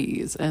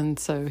degrees. And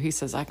so he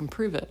says, I can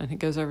prove it. And he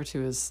goes over to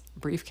his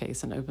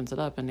briefcase and opens it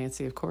up. And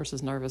Nancy, of course,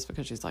 is nervous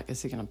because she's like,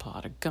 is he going to pull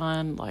out a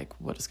gun? Like,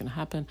 what is going to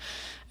happen?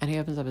 And he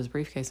opens up his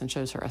briefcase and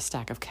shows her a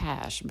stack of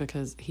cash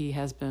because he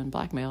has been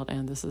blackmailed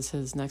and this is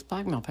his next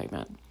blackmail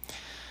payment.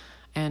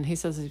 And he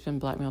says he's been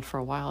blackmailed for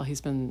a while.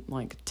 He's been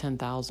like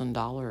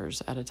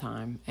 $10,000 at a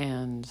time.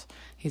 And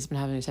he's been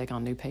having to take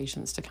on new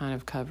patients to kind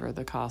of cover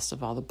the cost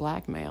of all the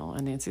blackmail.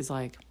 And Nancy's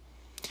like,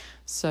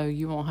 so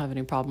you won't have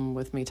any problem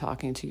with me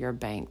talking to your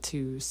bank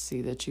to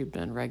see that you've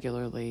been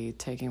regularly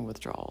taking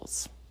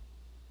withdrawals?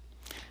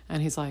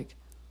 And he's like,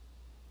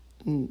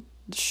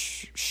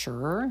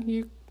 sure,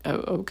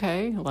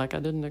 okay. Like, I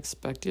didn't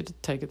expect you to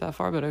take it that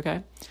far, but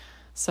okay.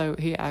 So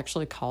he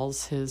actually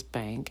calls his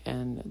bank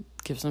and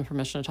gives them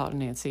permission to talk to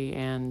Nancy,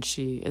 and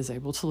she is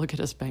able to look at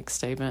his bank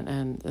statement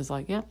and is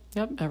like, yep,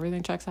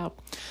 everything checks out.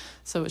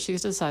 So what she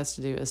decides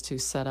to do is to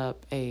set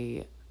up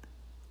a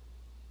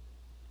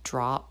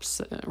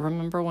drops.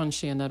 Remember when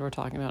she and Ned were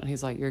talking about it, and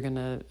he's like, you're going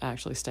to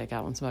actually stake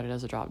out when somebody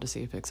does a drop to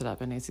see who picks it up.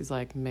 And Nancy's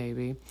like,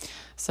 maybe.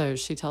 So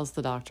she tells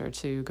the doctor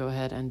to go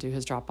ahead and do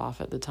his drop off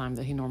at the time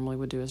that he normally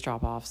would do his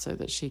drop off so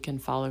that she can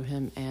follow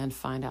him and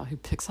find out who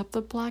picks up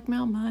the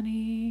blackmail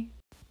money.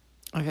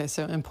 Okay,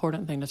 so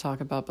important thing to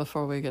talk about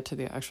before we get to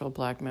the actual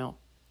blackmail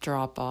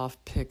drop off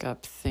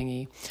pickup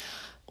thingy.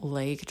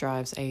 Lake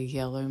drives a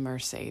yellow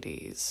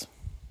Mercedes.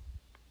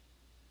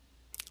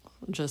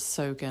 Just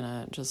soak in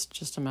it.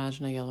 Just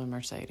imagine a yellow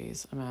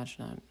Mercedes.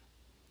 Imagine it.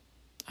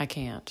 I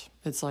can't.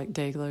 It's like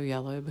Dayglow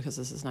yellow because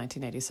this is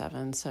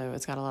 1987, so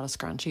it's got a lot of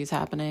scrunchies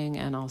happening,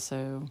 and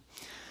also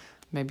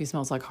maybe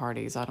smells like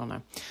Hardee's. I don't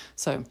know.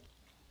 So,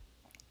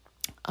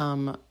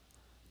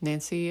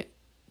 Nancy,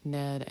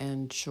 Ned,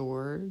 and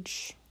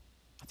George,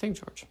 I think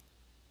George,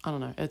 I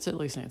don't know, it's at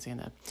least Nancy and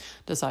Ned,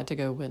 decide to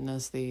go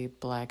witness the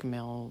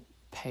blackmail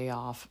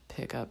payoff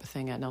pickup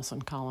thing at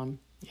Nelson Column.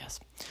 Yes.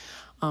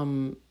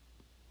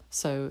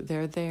 So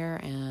they're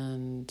there,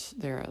 and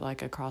they're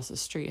like across the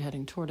street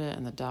heading toward it,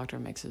 and the doctor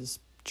makes his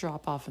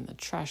drop off in the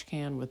trash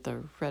can with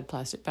the red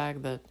plastic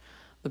bag, that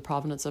the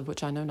provenance of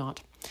which I know not.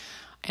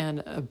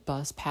 And a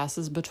bus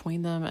passes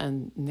between them,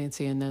 and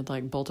Nancy and Ned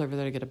like bolt over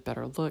there to get a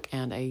better look,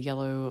 and a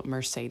yellow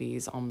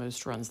Mercedes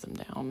almost runs them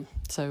down.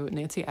 So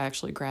Nancy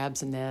actually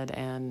grabs Ned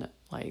and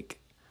like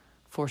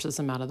forces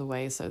him out of the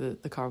way so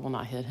that the car will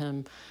not hit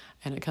him,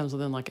 and it comes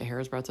within like a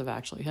hair's breadth of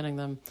actually hitting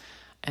them.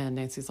 And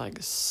Nancy's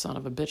like, son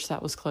of a bitch,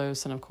 that was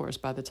close. And of course,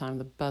 by the time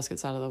the bus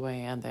gets out of the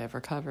way and they have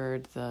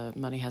recovered, the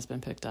money has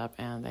been picked up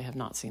and they have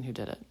not seen who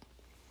did it.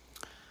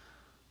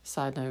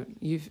 Side note,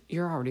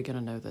 you're already going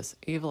to know this.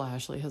 Evil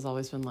Ashley has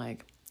always been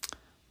like,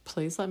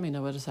 please let me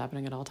know what is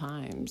happening at all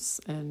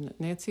times. And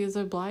Nancy is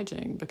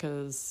obliging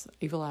because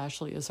Evil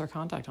Ashley is her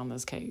contact on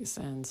this case.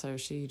 And so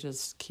she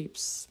just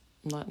keeps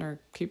letting her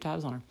keep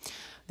tabs on her.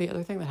 The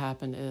other thing that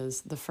happened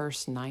is the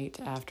first night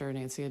after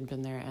Nancy had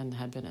been there and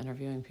had been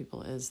interviewing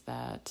people is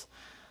that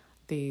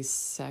the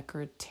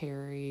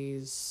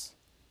secretaries,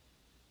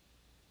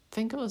 I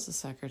think it was the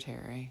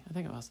secretary,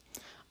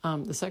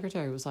 the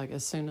secretary was like,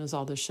 as soon as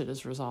all this shit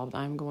is resolved,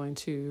 I'm going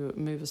to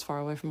move as far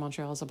away from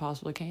Montreal as I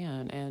possibly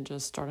can and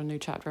just start a new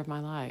chapter of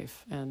my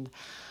life. And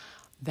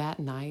that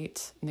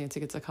night, Nancy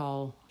gets a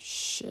call,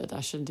 shit,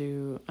 I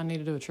need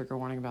to do a trigger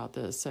warning about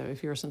this. So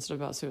if you're sensitive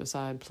about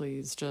suicide,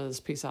 please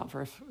just peace out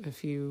for a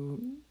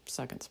few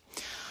seconds.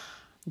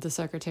 The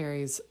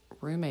secretary's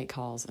roommate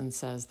calls and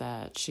says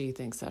that she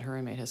thinks that her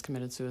roommate has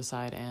committed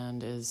suicide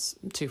and is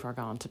too far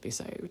gone to be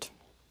saved.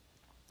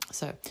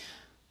 So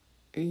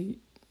I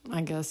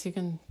guess you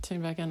can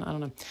tune back in. I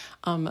don't know.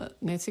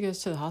 Nancy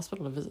goes to the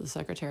hospital to visit the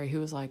secretary, who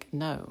was like,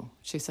 no.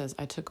 She says,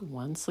 I took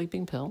one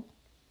sleeping pill,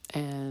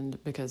 and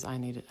because I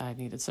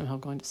needed some help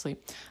going to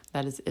sleep.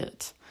 That is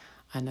it.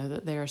 I know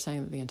that they are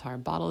saying that the entire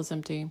bottle is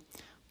empty,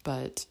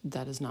 but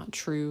that is not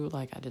true.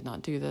 Like, I did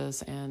not do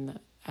this. And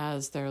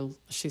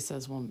she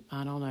says, well,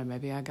 I don't know,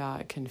 maybe I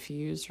got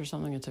confused or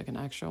something and took an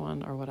extra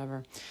one or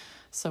whatever.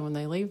 So when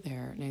they leave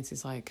there,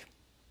 Nancy's like,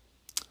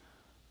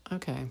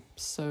 okay,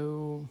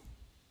 so,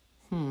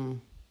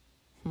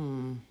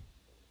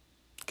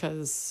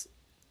 because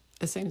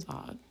it seems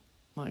odd.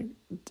 Like,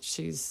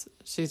 she's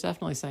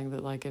definitely saying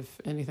that, like, if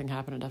anything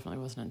happened, it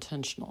definitely wasn't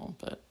intentional.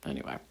 But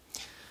anyway,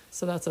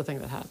 so that's the thing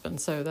that happened.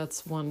 So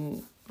that's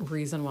one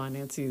reason why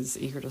Nancy's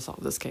eager to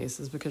solve this case,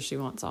 is because she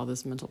wants all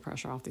this mental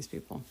pressure off these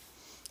people.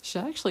 She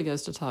actually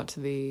goes to talk to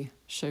the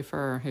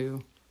chauffeur,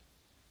 who,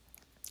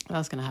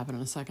 that's going to happen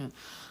in a second,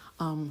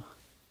 and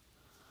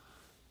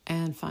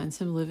finds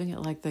him living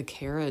at, like, the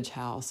carriage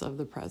house of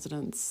the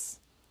president's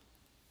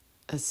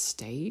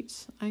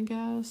estate, I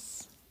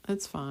guess.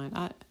 It's fine.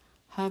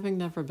 Having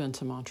never been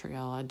to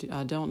Montreal,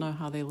 I don't know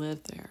how they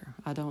live there.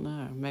 I don't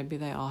know. Maybe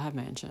they all have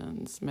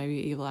mansions.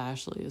 Maybe Evil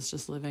Ashley is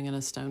just living in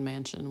a stone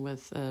mansion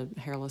with a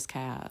hairless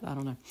cat. I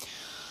don't know.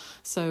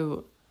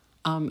 So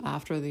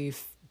after the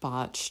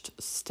botched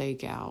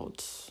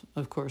stakeout,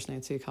 of course,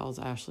 Nancy calls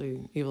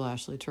Evil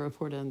Ashley, to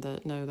report in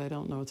that, no, they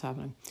don't know what's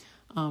happening.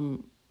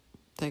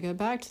 They go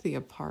back to the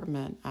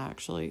apartment,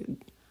 actually.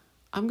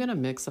 I'm going to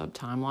mix up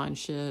timeline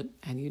shit,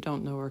 and you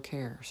don't know or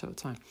care, so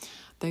it's fine.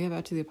 They go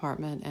back to the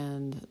apartment,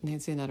 and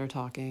Nancy and Ned are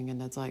talking, and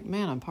Ned's like,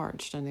 man, I'm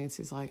parched. And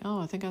Nancy's like, oh,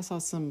 I think I saw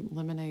some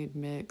lemonade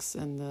mix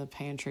in the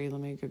pantry.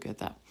 Let me go get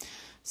that.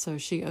 So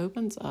she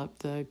opens up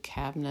the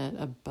cabinet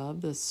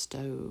above the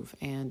stove,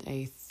 and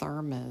a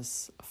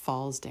thermos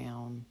falls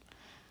down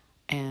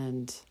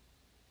and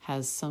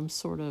has some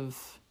sort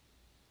of,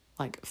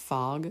 like,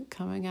 fog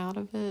coming out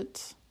of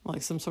it.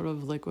 Like, some sort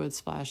of liquid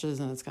splashes,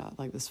 and it's got,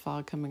 like, this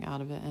fog coming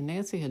out of it. And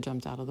Nancy had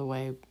jumped out of the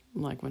way,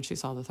 like, when she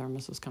saw the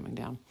thermos was coming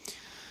down.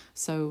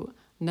 So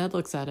Ned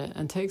looks at it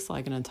and takes,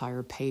 like, an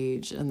entire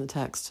page in the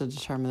text to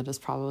determine that it's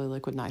probably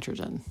liquid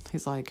nitrogen.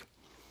 He's like,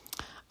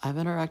 I've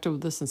interacted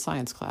with this in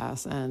science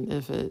class, and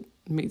if it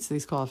meets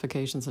these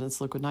qualifications and it's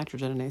liquid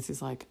nitrogen. And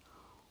Nancy's like,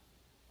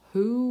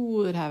 who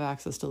would have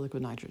access to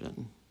liquid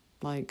nitrogen?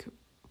 Like,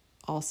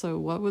 also,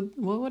 what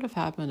would have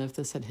happened if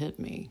this had hit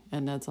me?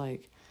 And Ned's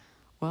like,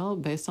 well,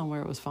 based on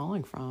where it was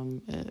falling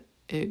from,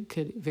 it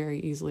could very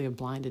easily have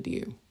blinded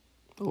you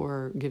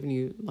or given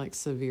you like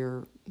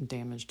severe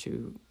damage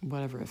to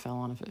whatever it fell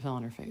on, if it fell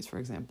on her face, for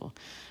example.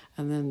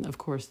 And then, of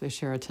course, they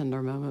share a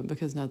tender moment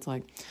because Ned's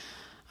like,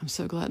 I'm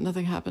so glad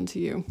nothing happened to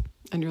you.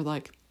 And you're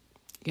like,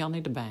 y'all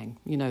need to bang.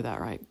 You know that,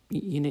 right?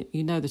 You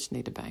know that you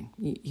need to bang.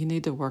 You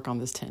need to work on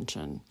this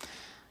tension.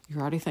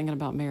 You're already thinking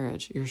about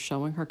marriage. You're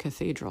showing her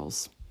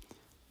cathedrals.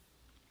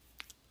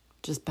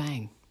 Just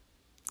bang.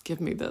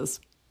 Give me this.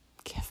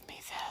 Give me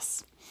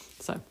this.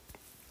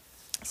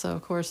 So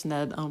of course,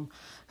 Ned's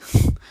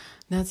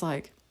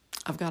like,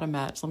 I've got a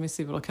match. Let me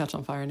see what'll catch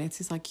on fire.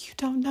 Nancy's like, you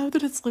don't know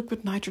that it's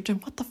liquid nitrogen.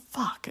 What the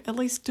fuck? At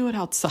least do it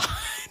outside.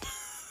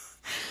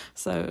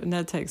 So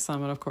Ned takes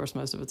some, and of course,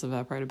 most of it's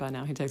evaporated by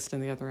now. He takes it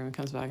in the other room and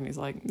comes back, and he's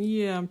like,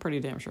 yeah, I'm pretty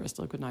damn sure it's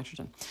liquid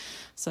nitrogen.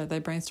 So they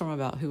brainstorm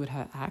about who would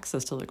have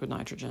access to liquid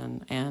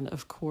nitrogen. And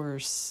of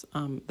course,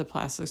 the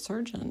plastic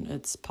surgeon,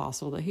 it's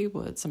possible that he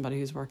would. Somebody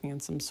who's working in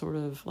some sort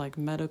of like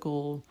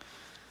medical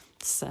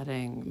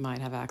setting might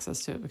have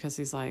access to it because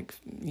he's like,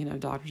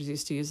 doctors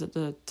used to use it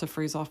to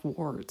freeze off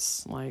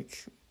warts.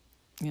 Like,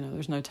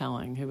 there's no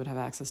telling who would have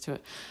access to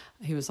it.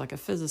 He was like a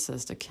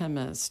physicist, a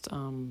chemist,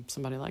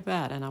 somebody like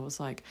that. And I was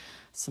like,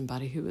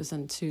 somebody who was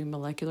into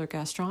molecular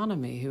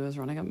gastronomy, who was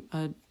running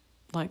a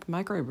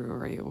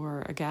microbrewery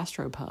or a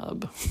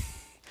gastropub,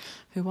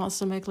 who wants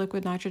to make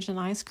liquid nitrogen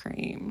ice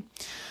cream.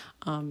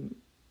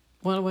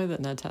 One way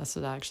that Ned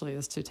tested actually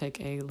is to take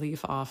a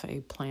leaf off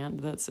a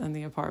plant that's in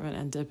the apartment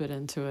and dip it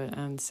into it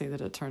and see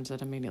that it turns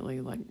it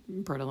immediately like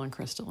brittle and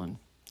crystalline.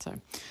 So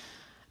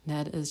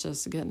Ned is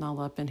just getting all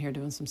up in here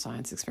doing some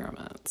science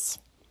experiments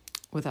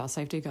without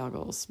safety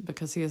goggles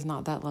because he is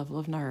not that level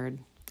of nerd.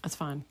 That's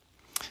fine.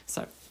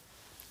 So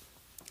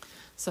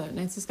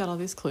Nancy's got all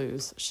these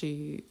clues.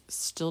 She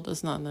still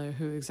does not know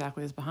who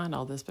exactly is behind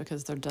all this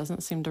because there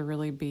doesn't seem to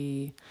really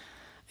be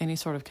any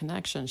sort of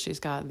connection. She's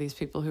got these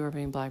people who are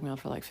being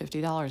blackmailed for like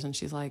 $50, and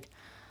she's like,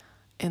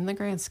 in the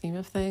grand scheme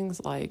of things,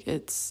 like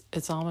it's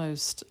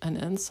almost an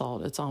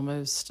insult. It's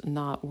almost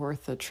not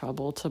worth the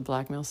trouble to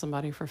blackmail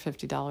somebody for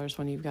 $50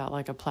 when you've got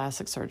like a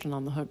plastic surgeon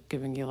on the hook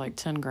giving you like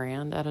 10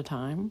 grand at a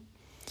time.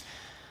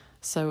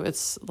 So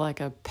it's like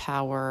a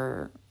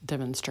power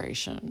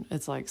demonstration.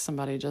 It's like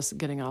somebody just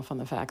getting off on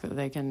the fact that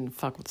they can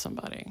fuck with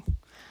somebody.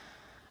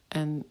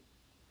 And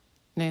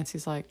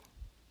Nancy's like,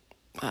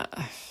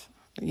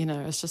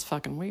 it's just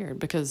fucking weird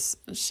because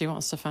she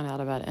wants to find out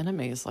about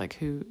enemies, like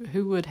who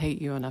would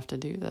hate you enough to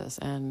do this,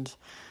 and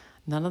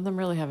none of them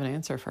really have an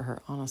answer for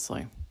her,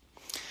 honestly.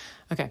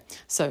 Okay,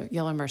 so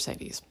yellow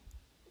Mercedes.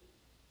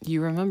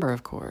 You remember,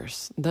 of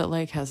course, that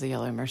Lake has a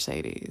yellow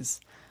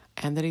Mercedes,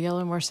 and that a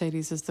yellow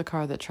Mercedes is the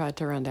car that tried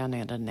to run down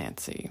Ned and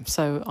Nancy.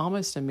 So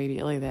almost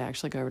immediately they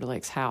actually go over to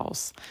Lake's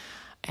house,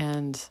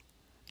 and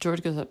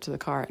George goes up to the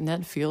car.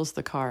 Ned feels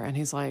the car, and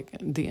he's like,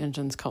 the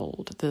engine's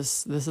cold.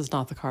 This is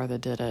not the car that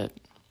did it.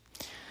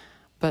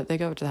 But they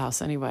go up to the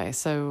house anyway.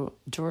 So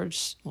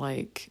George,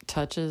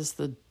 touches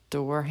the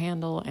door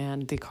handle,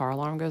 and the car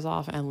alarm goes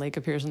off, and Lake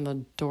appears in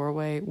the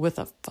doorway with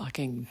a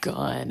fucking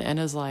gun and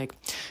is like,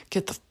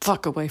 get the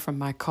fuck away from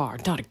my car.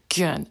 Not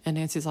again. And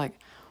Nancy's like,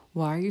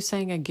 why are you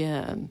saying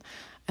again?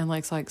 And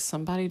Lake's like,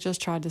 somebody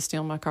just tried to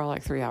steal my car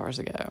 3 hours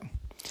ago.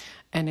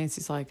 And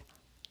Nancy's like,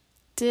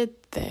 did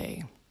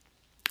they?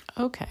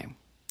 Okay.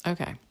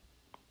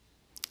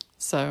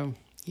 So,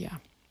 yeah.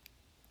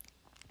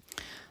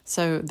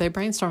 So they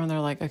brainstorm and they're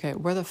like, okay,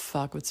 where the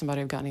fuck would somebody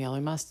have gotten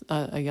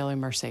a yellow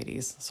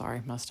Mercedes?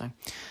 Sorry, Mustang.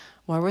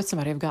 Why would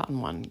somebody have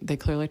gotten one? They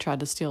clearly tried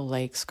to steal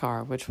Lake's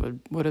car, which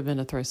would have been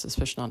to throw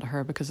suspicion onto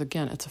her because,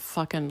 again, it's a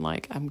fucking,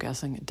 I'm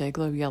guessing,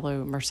 Dayglow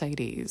yellow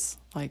Mercedes.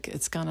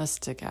 It's gonna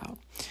stick out.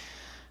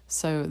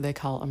 So they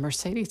call a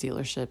Mercedes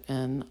dealership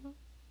in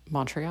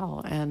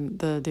Montreal, and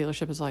the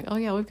dealership is like, oh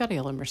yeah, we've got a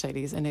yellow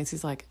Mercedes. And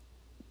Nancy's like,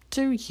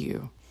 do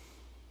you?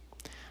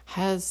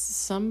 Has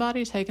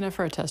somebody taken it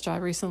for a test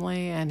drive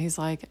recently? And he's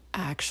like,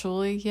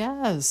 actually,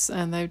 yes.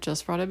 And they've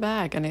just brought it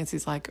back. And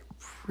Nancy's like,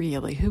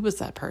 really? Who was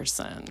that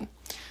person?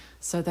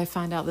 So they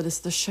find out that it's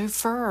the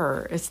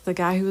chauffeur. It's the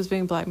guy who was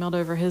being blackmailed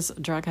over his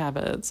drug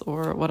habits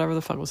or whatever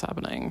the fuck was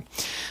happening.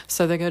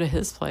 So they go to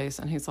his place,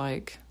 and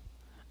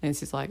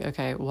Nancy's like,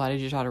 okay, why did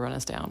you try to run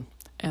us down?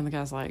 And the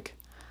guy's like,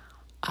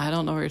 I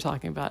don't know what you're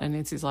talking about. And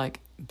Nancy's like,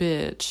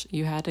 bitch,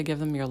 you had to give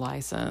them your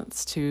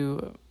license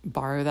to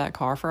borrow that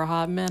car for a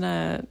hot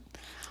minute.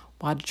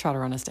 Why'd you try to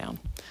run us down?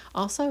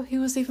 Also, he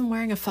was even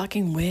wearing a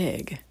fucking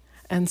wig.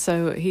 And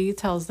so he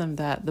tells them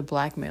that the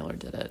blackmailer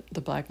did it.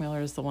 The blackmailer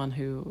is the one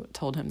who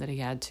told him that he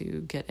had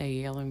to get a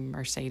yellow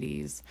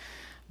Mercedes,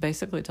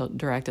 basically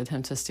directed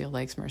him to steal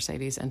Lake's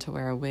Mercedes and to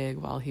wear a wig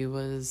while he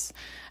was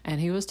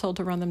told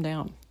to run them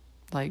down.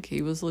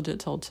 He was legit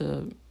told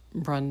to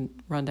run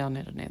down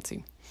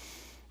Nancy.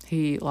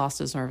 He lost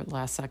his nerve at the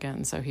last second,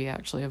 and so he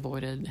actually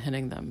avoided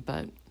hitting them.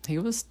 But he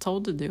was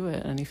told to do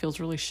it, and he feels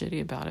really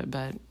shitty about it,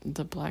 but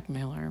the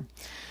blackmailer.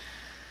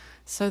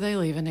 So they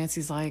leave, and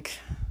Nancy's like,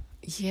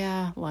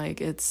 yeah, like,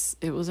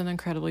 it was an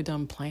incredibly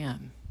dumb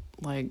plan.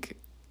 Like,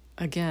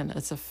 again,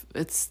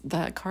 it's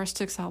that car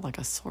sticks out like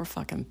a sore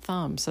fucking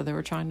thumb. So they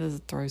were trying to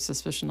throw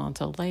suspicion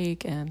onto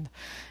Lake, and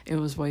it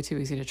was way too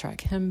easy to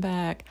track him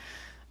back.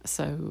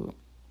 So,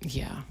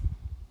 yeah.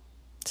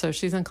 So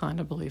she's inclined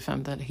to believe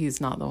him that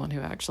he's not the one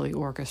who actually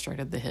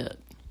orchestrated the hit.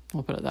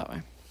 We'll put it that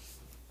way.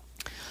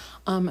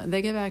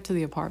 They get back to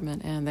the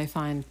apartment, and they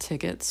find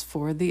tickets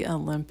for the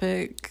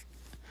Olympic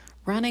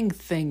running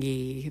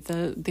thingy,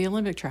 the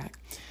Olympic track.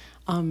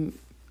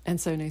 And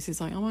so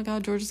Nancy's like, oh my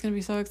God, George is going to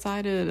be so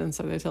excited. And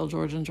so they tell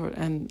George,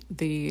 and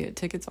the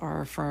tickets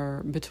are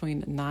for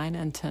between 9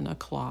 and 10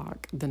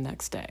 o'clock the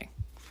next day.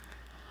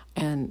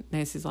 And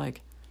Nancy's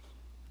like,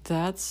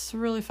 that's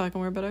really fucking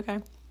weird, but okay.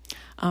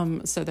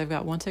 So they've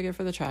got one ticket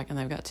for the track, and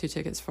they've got 2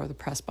 tickets for the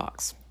press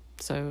box.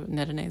 So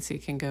Ned and Nancy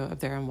can go up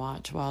there and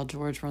watch while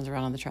George runs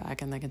around on the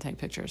track, and they can take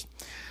pictures.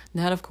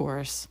 Ned, of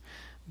course,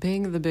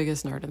 being the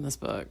biggest nerd in this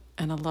book,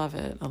 and I love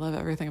it. I love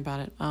everything about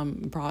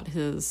it. Brought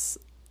his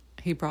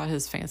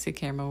fancy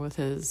camera with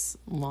his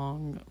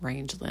long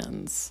range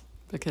lens,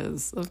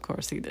 because of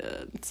course he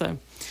did. So,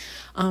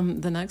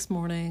 the next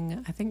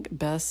morning, I think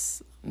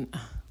Bess,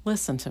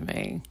 listen to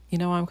me. You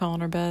know why I'm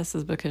calling her Bess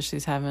is because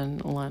she's having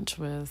lunch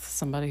with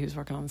somebody who's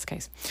working on this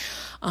case.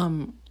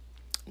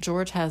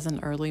 George has an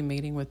early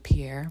meeting with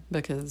Pierre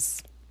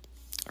because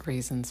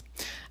reasons.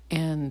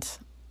 And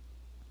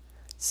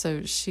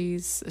so she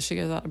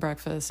goes out to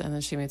breakfast, and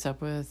then she meets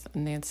up with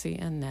Nancy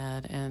and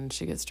Ned, and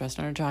she gets dressed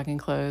in her jogging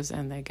clothes,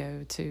 and they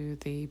go to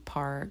the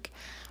park,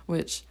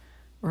 which,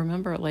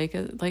 remember, Lake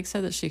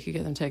said that she could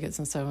get them tickets,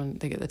 and so when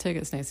they get the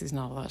tickets, Nancy's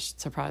not all that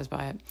surprised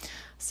by it.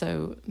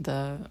 So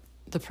the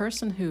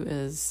person who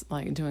is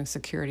like doing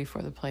security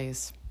for the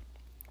place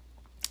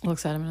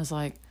looks at him and is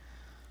like,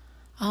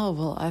 oh,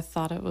 well, I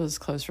thought it was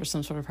closed for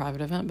some sort of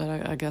private event,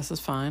 but I guess it's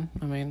fine.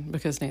 I mean,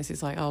 because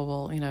Nancy's like, oh,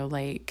 well,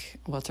 Lake,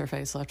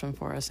 what's-her-face left him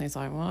for us? And he's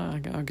like,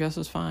 well, I guess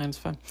it's fine. It's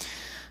fine.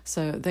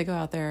 So they go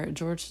out there.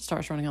 George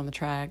starts running on the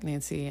track.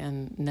 Nancy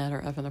and Ned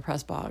are up in the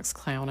press box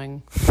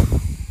clowning.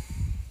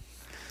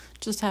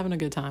 Just having a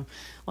good time.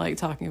 Like,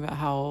 talking about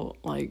how,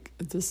 like,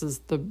 this is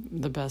the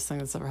best thing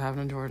that's ever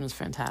happened to Jordan. Is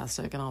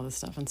fantastic and all this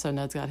stuff. And so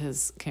Ned's got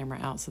his camera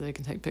out so they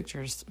can take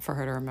pictures for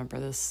her to remember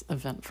this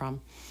event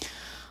from.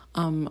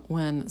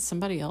 When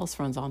somebody else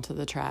runs onto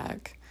the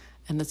track,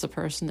 and it's a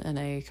person in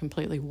a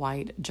completely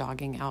white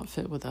jogging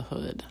outfit with a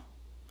hood,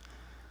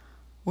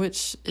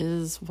 which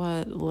is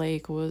what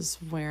Lake was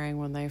wearing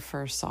when they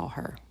first saw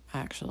her,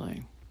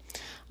 actually.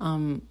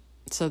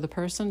 So the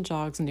person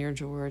jogs near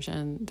George,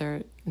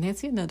 and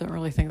Nancy and Ned don't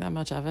really think that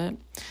much of it.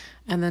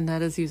 And then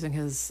Ned is using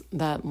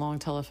that long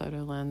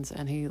telephoto lens,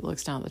 and he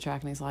looks down at the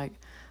track, and he's like,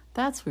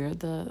 that's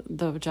weird. The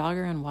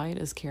jogger in white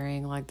is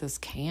carrying, like, this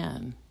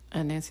can.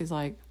 And Nancy's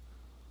like,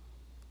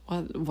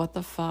 what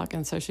the fuck?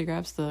 And so she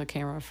grabs the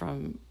camera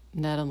from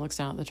Ned and looks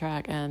down at the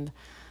track, and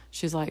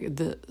she's like,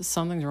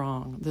 something's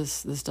wrong.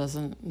 This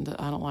doesn't,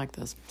 I don't like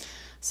this.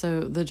 So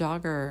the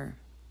jogger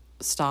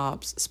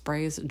stops,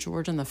 sprays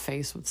George in the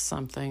face with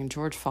something.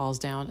 George falls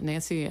down.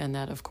 Nancy and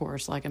Ned, of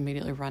course, like,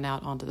 immediately run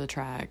out onto the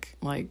track,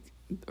 like,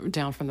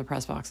 down from the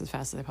press box as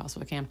fast as they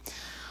possibly can.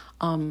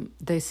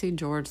 They see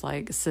George,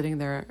 like, sitting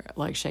there,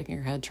 like, shaking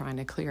her head, trying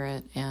to clear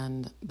it,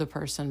 and the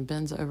person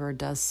bends over,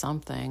 does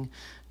something.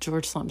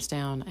 George slumps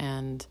down,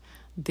 and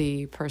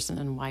the person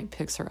in white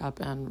picks her up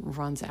and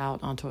runs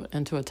out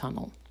into a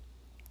tunnel.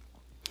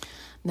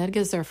 Ned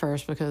gets there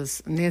first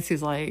because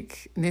Nancy's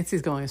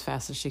going as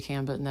fast as she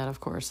can, but Ned, of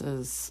course,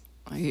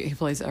 he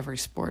plays every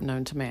sport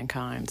known to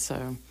mankind,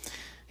 so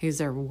he's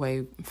there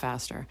way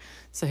faster.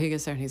 So he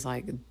gets there, and he's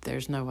like,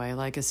 there's no way.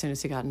 Like, as soon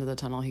as he got into the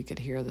tunnel, he could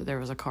hear that there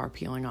was a car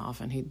peeling off,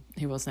 and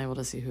he wasn't able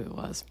to see who it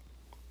was.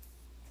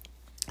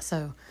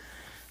 So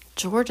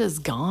George is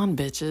gone,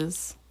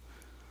 bitches.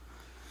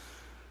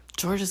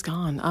 George is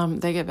gone.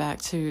 They get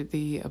back to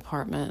the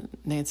apartment,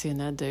 Nancy and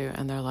Ned do,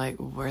 and they're like,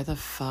 where the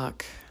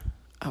fuck?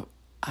 Oh,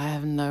 I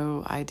have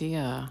no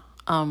idea.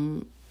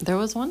 There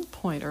was one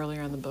point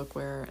earlier in the book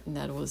where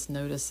Ned was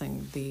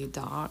noticing the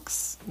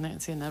docks.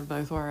 Nancy and Ned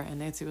both were, and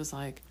Nancy was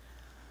like,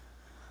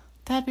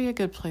 that'd be a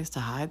good place to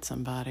hide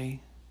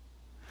somebody.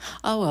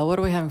 Oh, well, what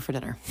are we having for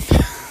dinner?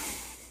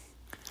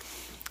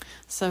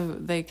 So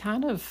they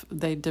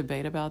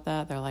debate about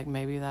that. They're like,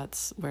 maybe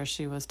that's where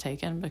she was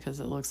taken because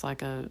it looks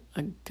like a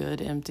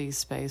good empty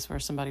space where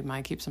somebody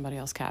might keep somebody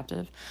else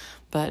captive.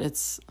 But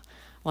it's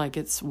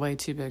way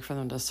too big for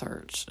them to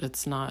search.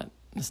 It's not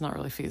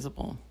really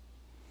feasible.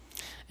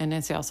 And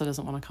Nancy also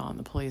doesn't want to call in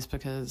the police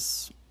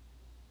because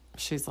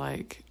she's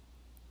like,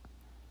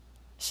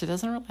 she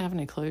doesn't really have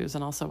any clues.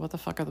 And also, what the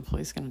fuck are the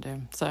police going to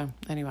do? So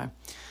anyway,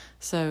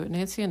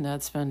 Nancy and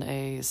Ned spend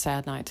a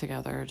sad night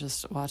together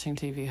just watching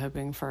TV,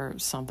 hoping for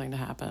something to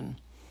happen.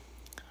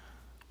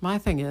 My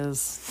thing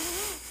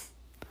is,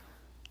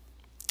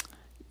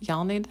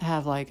 y'all need to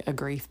have, like, a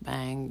grief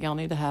bang. Y'all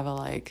need to have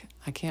I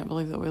can't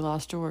believe that we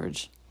lost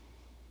George.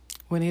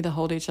 We need to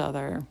hold each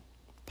other,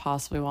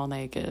 possibly while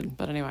naked.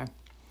 But anyway,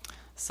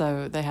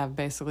 so they have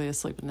basically a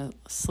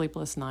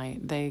sleepless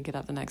night. They get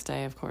up the next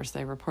day. Of course,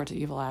 they report to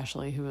Evil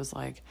Ashley, who was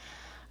like,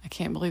 I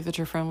can't believe that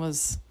your friend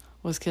was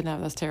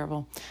kidnapped. That's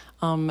terrible.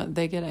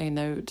 They get a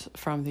note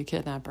from the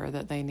kidnapper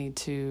that they need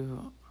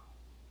to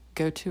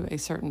go to a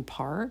certain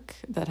park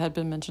that had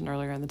been mentioned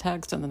earlier in the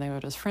text, and the name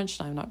of it is French,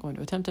 and I'm not going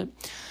to attempt it.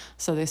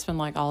 So they spend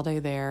like all day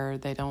there.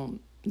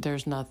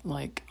 There's nothing,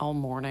 like all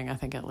morning, I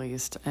think at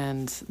least,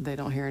 and they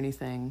don't hear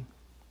anything.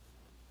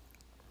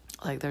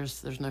 Like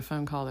there's no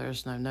phone call,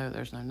 there's no note,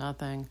 there's no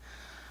nothing.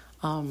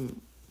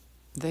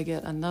 They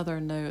get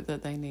another note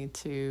that they need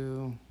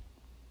to,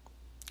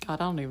 God,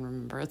 I don't even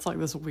remember. It's like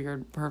this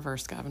weird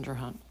reverse scavenger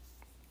hunt.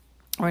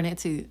 Or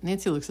Nancy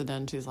looks at it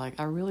and she's like,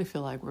 I really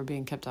feel like we're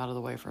being kept out of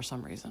the way for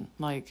some reason.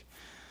 Like,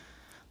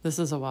 this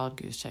is a wild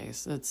goose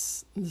chase.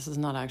 This is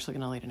not actually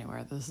going to lead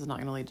anywhere. This is not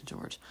going to lead to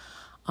George.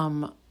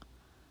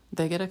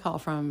 They get a call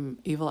from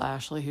Evil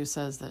Ashley, who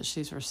says that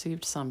she's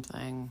received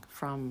something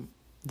from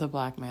the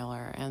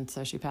blackmailer, and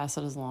so she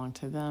passes it along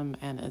to them,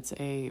 and it's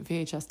a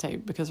VHS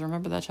tape, because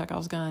remember that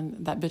Chekhov's gun?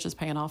 That bitch is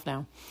paying off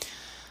now.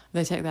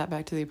 They take that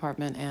back to the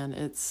apartment, and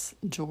it's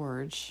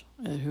George,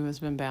 who has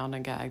been bound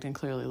and gagged and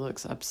clearly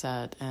looks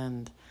upset,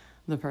 and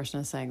the person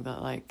is saying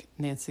that, like,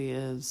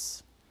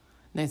 Nancy's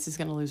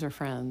going to lose her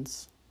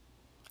friends,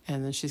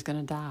 and then she's going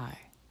to die,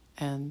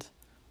 and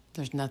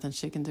there's nothing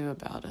she can do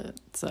about it.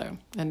 So,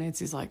 and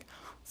Nancy's like,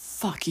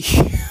 fuck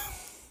you.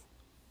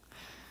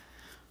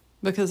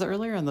 Because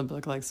earlier in the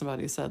book, like,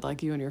 somebody said,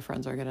 like, you and your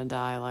friends are going to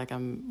die, like,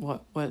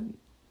 what,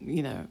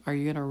 you know, are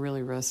you going to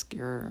really risk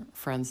your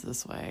friends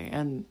this way?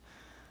 And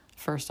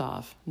first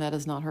off, that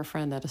is not her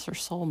friend. That is her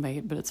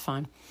soulmate, but it's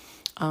fine.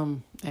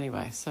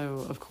 Anyway,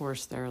 so of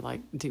course they're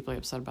like deeply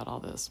upset about all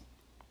this.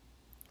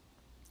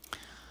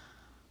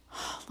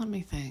 Let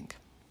me think.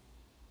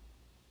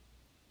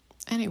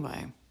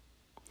 Anyway,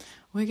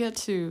 we get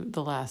to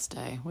the last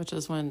day, which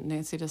is when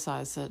Nancy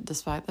decides that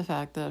despite the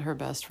fact that her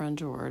best friend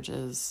George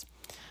is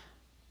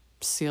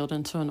sealed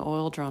into an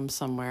oil drum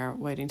somewhere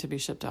waiting to be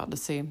shipped out to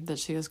sea, that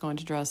she is going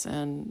to dress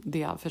in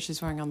the outfit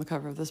she's wearing on the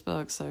cover of this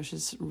book. So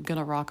she's going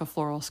to rock a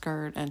floral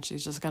skirt, and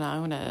she's just going to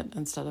own it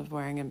instead of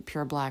wearing in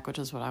pure black, which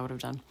is what I would have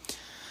done.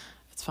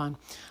 It's fine.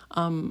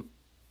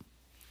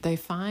 They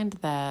find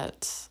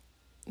that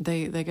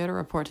they go to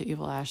report to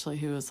Evil Ashley,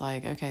 who is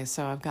like, okay,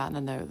 so I've gotten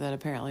a note that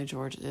apparently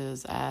George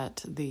is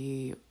at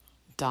the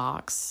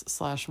docks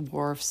 /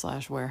 wharf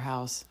 /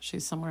 warehouse.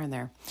 She's somewhere in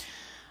there.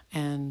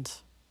 And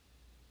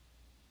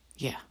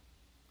yeah,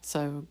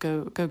 so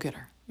go get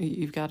her.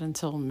 You've got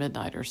until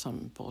midnight or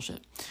some bullshit.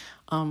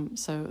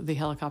 So the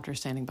helicopter is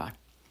standing by.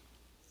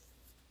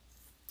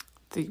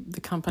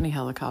 The company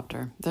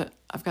helicopter.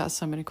 I've got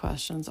so many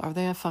questions. Are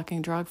they a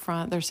fucking drug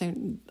front?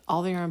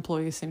 All their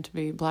employees seem to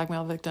be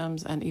blackmail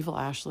victims, and Evil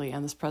Ashley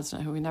and this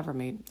president who we never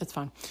meet. It's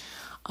fine.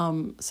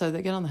 So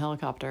they get on the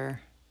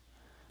helicopter.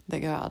 They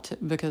go out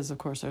because of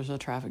course there's a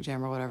traffic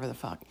jam or whatever the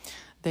fuck.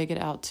 They get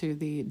out to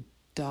the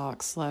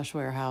docks /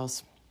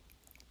 warehouse.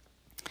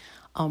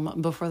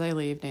 Before they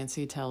leave,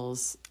 Nancy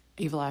tells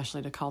Evil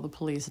Ashley to call the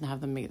police and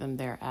have them meet them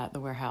there at the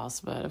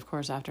warehouse. But of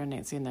course, after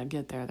Nancy and Ned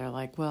get there, they're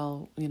like,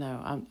 well, you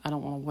know, I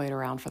don't want to wait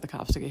around for the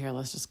cops to get here.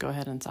 Let's just go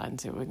ahead inside and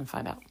see what we can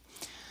find out.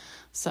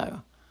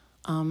 So,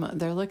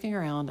 they're looking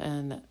around,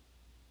 and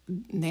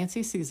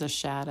Nancy sees a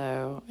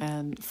shadow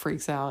and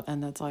freaks out,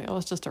 and it's like, oh,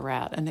 it's just a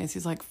rat. And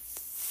Nancy's like,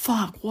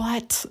 fuck,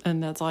 what?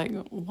 And that's like,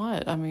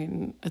 what? I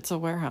mean, it's a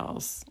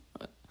warehouse.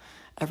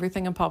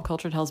 Everything in pop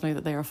culture tells me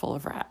that they are full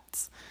of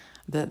rats,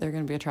 that they're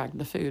going to be attracted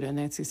to food. And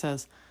Nancy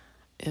says,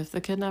 if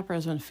the kidnapper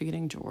has been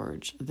feeding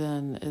George,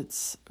 then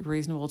it's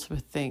reasonable to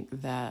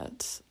think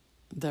that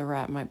the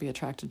rat might be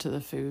attracted to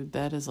the food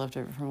that is left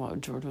over from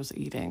what George was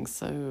eating.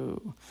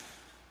 So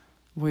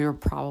we were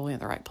probably in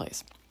the right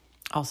place.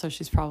 Also,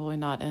 she's probably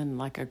not in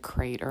like a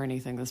crate or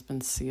anything that's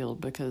been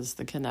sealed, because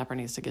the kidnapper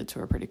needs to get to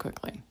her pretty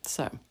quickly.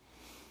 So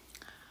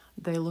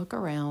they look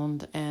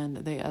around, and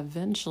they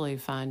eventually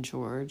find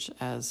George,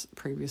 as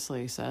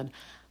previously said,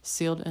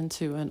 sealed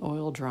into an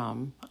oil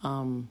drum,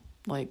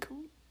 like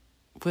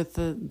with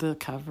the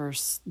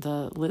covers,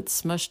 the lid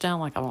smushed down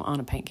like on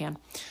a paint can.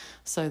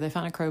 So they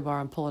find a crowbar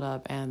and pull it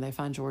up, and they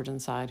find George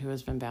inside, who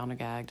has been bound and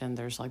gagged, and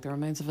there's like the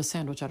remains of a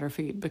sandwich at her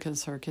feet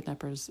because her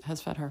kidnapper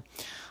has fed her.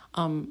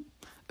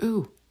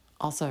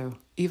 Also,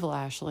 Evil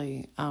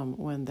Ashley,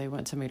 when they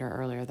went to meet her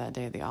earlier that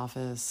day at the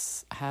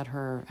office, had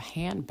her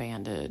hand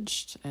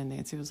bandaged, and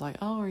Nancy was like,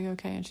 oh, are you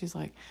okay? And she's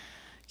like,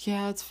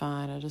 yeah, it's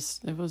fine. It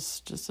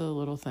was just a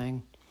little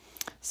thing.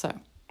 So,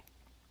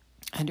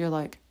 and you're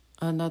like,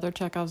 another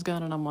Chekhov's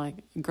gun? And I'm like,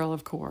 girl,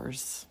 of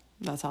course.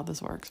 That's how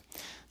this works.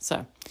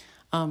 So,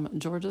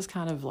 George is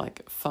kind of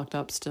like fucked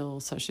up still,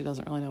 so she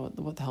doesn't really know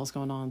what the hell's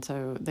going on.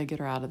 So they get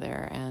her out of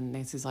there, and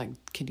Nancy's like,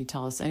 can you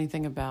tell us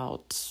anything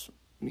about,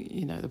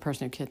 you know, the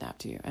person who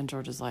kidnapped you? And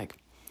George is like,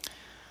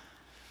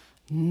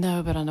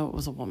 no, but I know it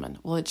was a woman.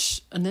 Well,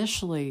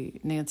 initially,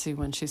 Nancy,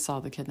 when she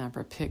saw the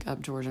kidnapper pick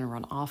up George and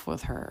run off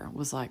with her,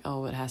 was like,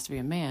 oh, it has to be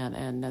a man.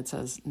 And Ned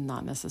says,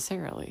 not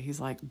necessarily.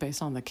 He's like,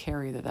 based on the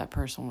carry that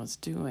person was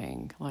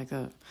doing, like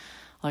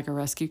like a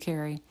rescue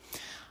carry.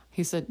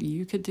 He said,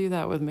 you could do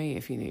that with me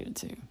if you needed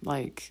to.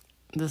 Like,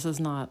 this is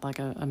not like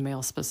a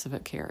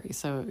male-specific carry.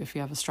 So if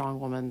you have a strong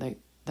woman,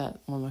 that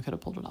woman could have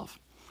pulled it off.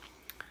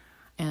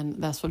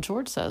 And that's what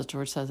George says.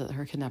 George says that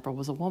her kidnapper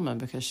was a woman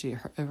because she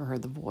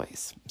overheard the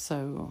voice.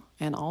 So,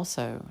 and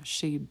also,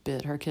 she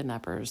bit her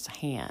kidnapper's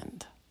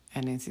hand.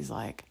 And Nancy's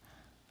like,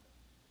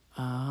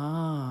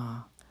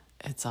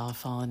 it's all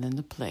falling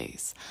into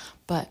place.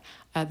 But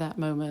at that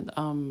moment,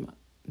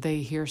 they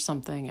hear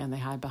something and they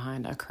hide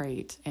behind a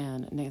crate,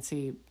 and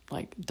Nancy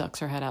like ducks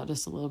her head out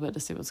just a little bit to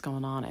see what's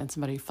going on, and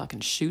somebody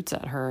fucking shoots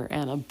at her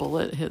and a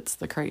bullet hits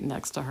the crate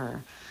next to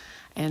her.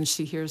 And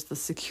she hears the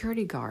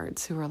security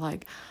guards who are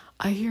like,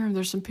 I hear him,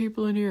 there's some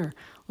people in here,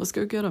 let's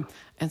go get them.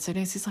 And so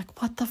Nancy's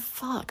like, what the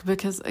fuck?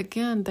 Because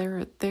again,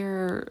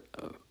 they're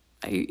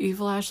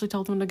Evil Ashley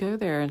told them to go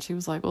there, and she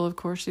was like, well, of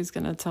course she's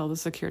going to tell the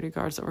security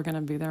guards that we're going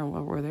to be there and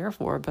what we're there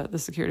for, but the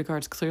security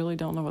guards clearly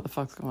don't know what the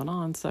fuck's going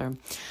on. So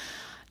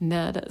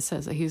Ned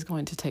says that he's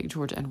going to take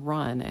George and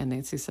run, and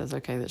Nancy says,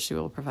 okay, that she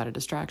will provide a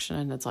distraction,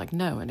 and it's like,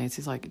 no, and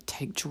Nancy's like,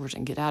 take George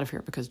and get out of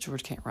here because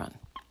George can't run.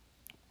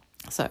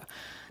 So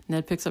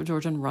Ned picks up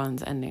George and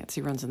runs, and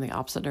Nancy runs in the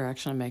opposite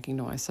direction and making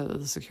noise so that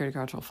the security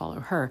guards will follow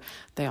her.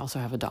 They also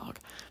have a dog,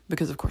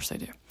 because of course they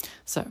do.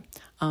 So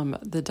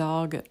the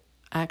dog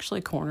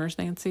actually corners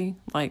Nancy,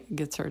 like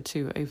gets her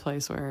to a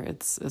place where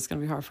it's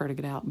going to be hard for her to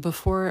get out.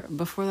 Before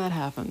that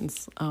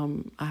happens,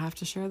 I have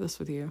to share this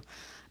with you.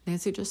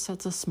 Nancy just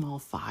sets a small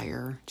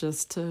fire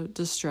just to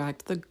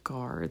distract the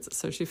guards.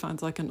 So she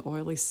finds like an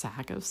oily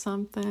sack of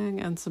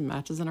something and some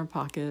matches in her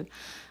pocket,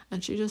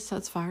 and she just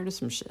sets fire to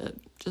some shit,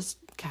 just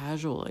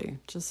casually,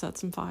 just set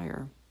some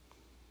fire,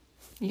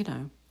 you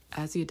know,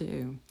 as you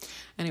do.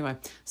 Anyway,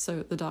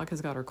 so the dog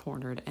has got her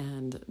cornered,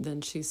 and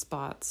then she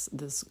spots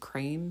this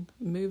crane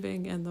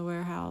moving in the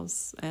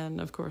warehouse,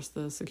 and of course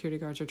the security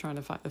guards are trying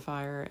to fight the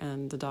fire,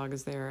 and the dog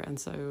is there, and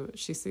so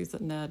she sees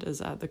that Ned is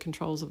at the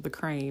controls of the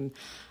crane,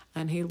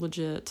 and he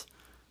legit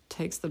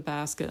takes the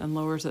basket and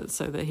lowers it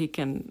so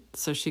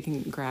she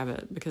can grab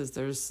it, because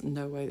there's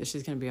no way that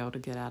she's going to be able to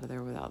get out of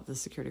there without the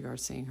security guard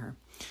seeing her.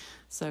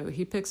 So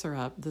he picks her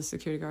up. The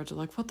security guards are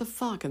like, what the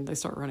fuck? And they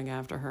start running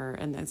after her.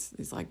 And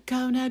he's like,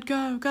 go, Ned,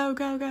 go, go,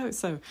 go, go.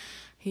 So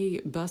he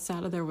busts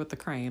out of there with the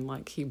crane.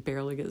 Like, he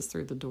barely gets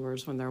through the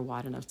doors when they're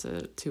wide enough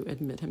to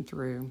admit him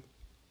through.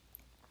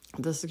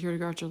 The security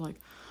guards are like,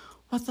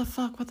 what the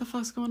fuck? What the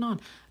fuck's going on?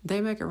 They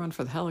make a run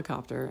for the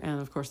helicopter. And,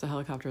 of course, the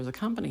helicopter is a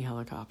company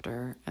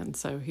helicopter. And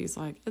so he's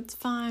like, it's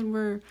fine.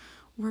 We're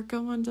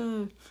going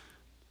to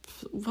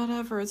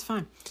whatever. It's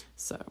fine.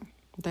 So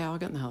they all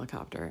get in the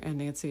helicopter, and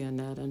Nancy and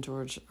Ned and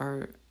George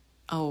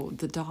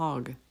the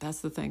dog. That's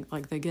the thing.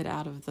 Like, they get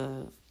out of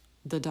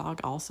the dog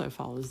also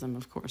follows them,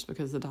 of course,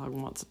 because the dog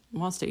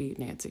wants to eat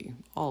Nancy,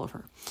 all of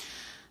her.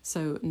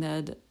 So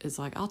Ned is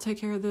like, I'll take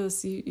care of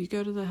this. You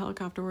go to the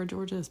helicopter where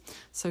George is.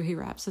 So he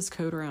wraps his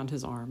coat around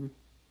his arm.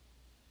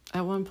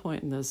 At one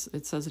point in this,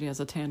 it says that he has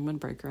a tan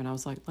windbreaker, and I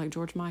was like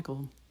George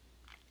Michael,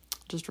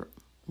 just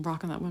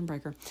rocking that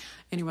windbreaker.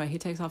 Anyway, he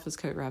takes off his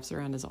coat, wraps it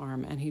around his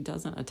arm, and he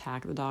doesn't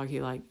attack the dog.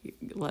 He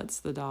lets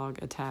the dog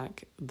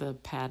attack the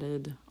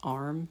padded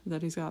arm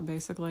that he's got,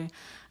 basically.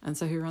 And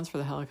so he runs for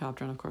the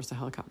helicopter, and of course the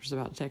helicopter's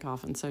about to take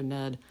off. And so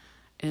Ned,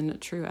 in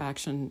true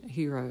action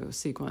hero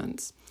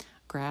sequence,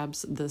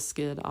 grabs the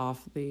skid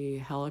off the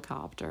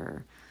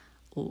helicopter.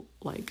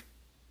 Like,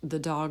 the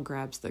dog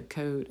grabs the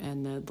coat,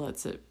 and Ned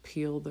lets it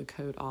peel the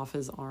coat off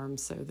his arm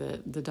so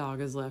that the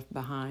dog is left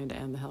behind,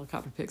 and the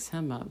helicopter picks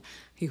him up.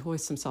 He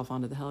hoists himself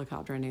onto the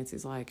helicopter, and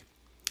Nancy's like,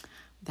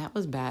 that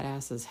was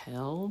badass as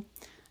hell,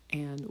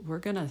 and we're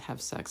going to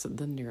have sex at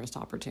the nearest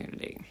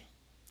opportunity.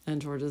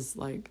 And George is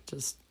George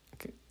is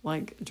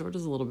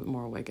a little bit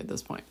more awake at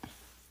this point.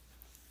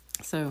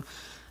 So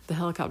the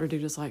helicopter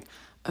dude is like,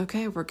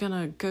 okay, we're going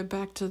to go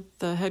back to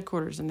the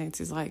headquarters. And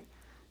Nancy's like,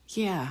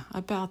 yeah,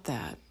 about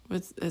that.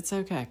 It's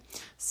okay.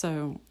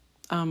 So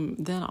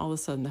then all of a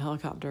sudden the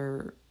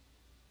helicopter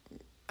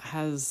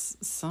has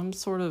some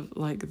sort of,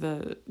 like,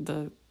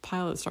 the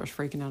pilot starts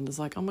freaking out and is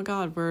like, oh my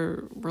God,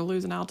 we're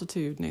losing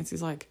altitude.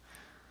 Nancy's like,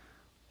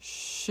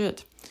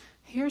 shit.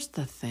 Here's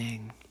the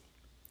thing.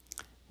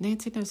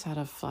 Nancy knows how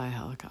to fly a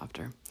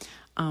helicopter.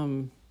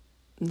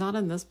 Not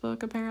in this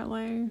book,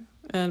 apparently.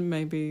 And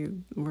maybe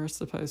we're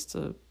supposed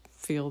to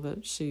feel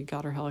that she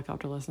got her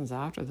helicopter lessons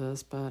after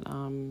this, but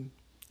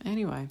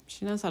anyway,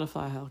 she knows how to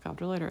fly a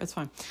helicopter later. It's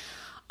fine.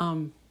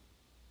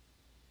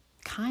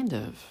 Kind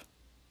of.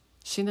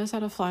 She knows how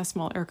to fly a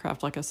small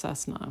aircraft like a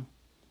Cessna.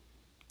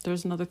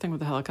 There's another thing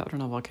with a helicopter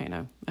and a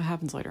volcano. It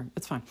happens later.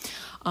 It's fine.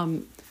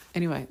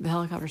 Anyway, the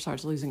helicopter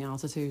starts losing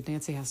altitude.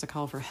 Nancy has to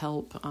call for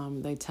help.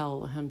 They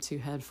tell him to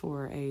head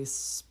for a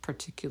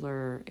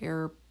particular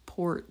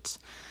airport.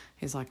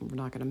 He's like, we're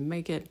not going to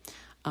make it.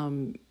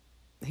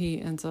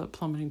 He ends up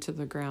plummeting to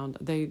the ground.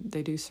 They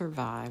do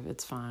survive.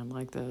 It's fine.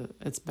 Like,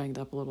 it's banged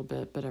up a little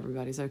bit, but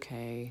everybody's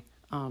okay.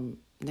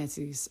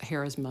 Nancy's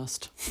hair is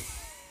mussed.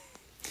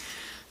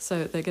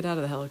 So they get out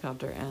of the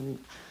helicopter, and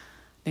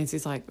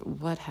Nancy's like,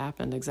 what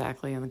happened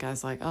exactly? And the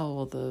guy's like, oh,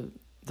 well,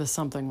 the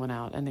something went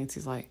out. And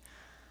Nancy's like,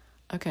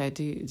 okay,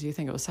 do you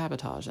think it was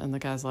sabotage? And the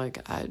guy's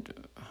like, I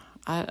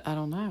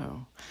don't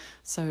know.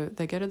 So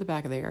they go to the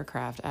back of the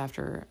aircraft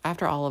after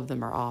all of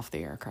them are off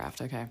the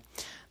aircraft. Okay,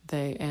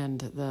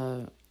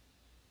 the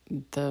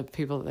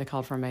people that they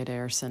called for Mayday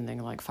are sending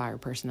like fire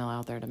personnel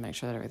out there to make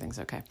sure that everything's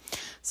okay.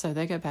 So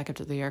they go back up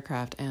to the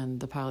aircraft, and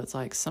the pilot's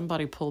like,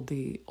 somebody pulled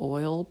the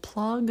oil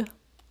plug,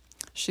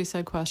 she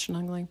said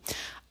questioningly,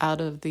 out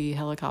of the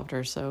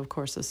helicopter. So of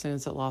course, as soon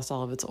as it lost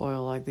all of its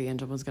oil, like the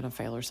engine was gonna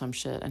fail or some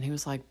shit. And he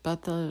was like,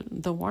 but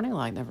the warning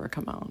light never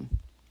come on.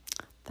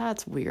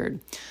 That's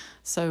weird.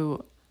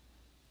 So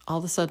all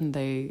of a sudden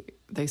they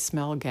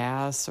smell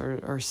gas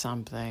or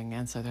something,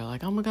 and so they're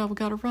like, oh my god, we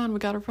gotta run,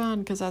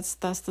 because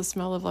that's the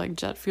smell of like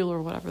jet fuel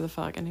or whatever the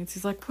fuck. And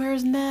he's like,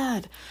 where's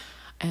Ned?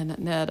 And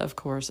Ned, of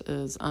course,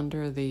 is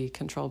under the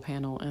control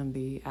panel in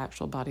the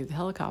actual body of the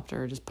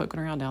helicopter, just poking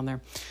around down there.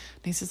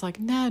 And he's just like,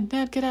 Ned,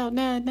 get out,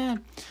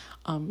 Ned.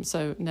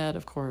 So Ned,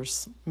 of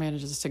course,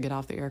 manages to get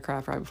off the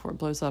aircraft right before it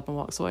blows up and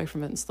walks away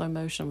from it in slow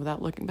motion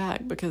without looking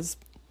back, because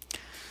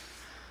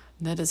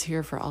Ned is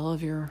here for all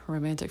of your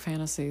romantic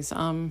fantasies.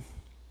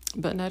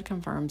 But Ned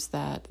confirms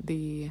that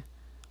the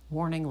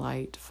warning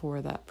light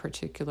for that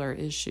particular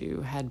issue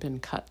had been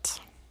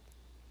cut.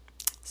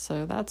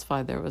 So that's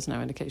why there was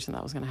no indication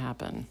that was going to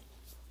happen.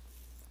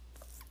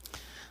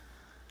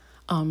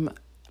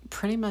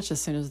 Pretty much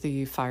as soon as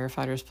the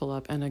firefighters pull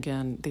up, and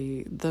again,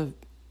 the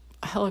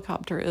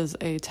helicopter is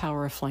a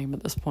tower of flame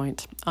at this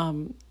point.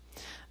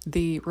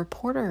 The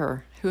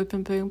reporter who had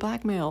been being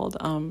blackmailed,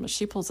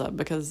 she pulls up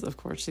because, of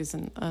course, she's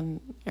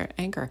an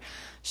anchor.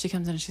 She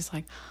comes in and she's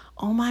like,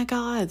 oh my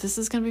God, this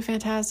is going to be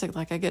fantastic.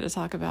 Like, I get to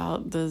talk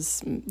about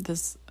this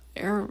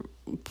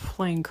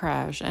airplane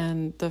crash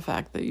and the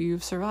fact that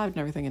you've survived and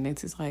everything. And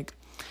Nancy's like,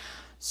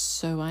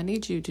 so I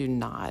need you to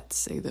not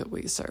say that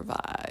we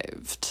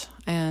survived.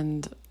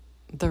 And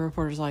the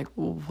reporter's like,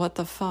 well, what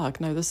the fuck?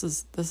 No, this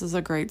is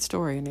a great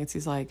story. And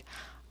Nancy's like,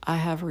 I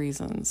have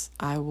reasons.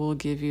 I will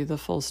give you the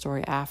full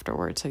story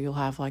afterwards, so you'll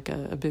have like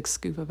a big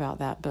scoop about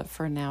that. But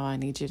for now, I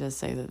need you to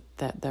say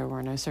that there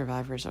were no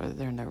survivors, or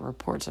there are no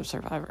reports of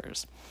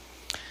survivors.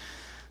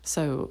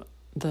 So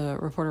the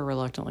reporter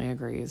reluctantly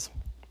agrees.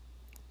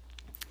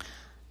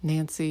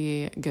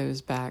 Nancy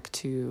goes back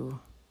to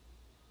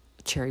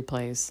Cherry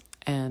Place,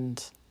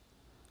 and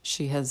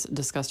she has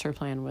discussed her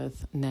plan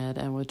with Ned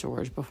and with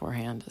George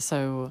beforehand.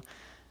 So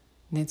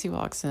Nancy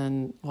walks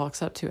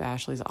up to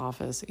Ashley's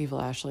office,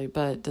 Evil Ashley,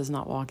 but does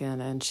not walk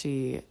in, and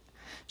she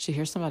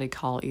hears somebody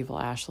call Evil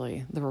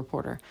Ashley, the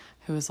reporter,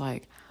 who is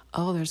like,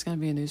 oh, there's going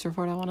to be a news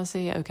report I want to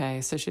see? Okay,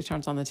 so she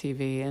turns on the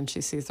TV, and she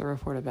sees the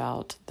report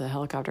about the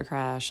helicopter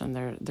crash,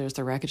 and there's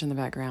the wreckage in the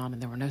background,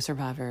 and there were no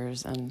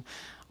survivors,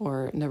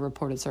 or no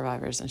reported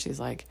survivors, and she's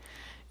like,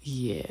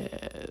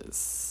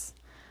 yes.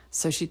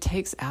 So she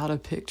takes out a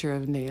picture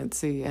of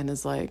Nancy and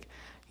is like,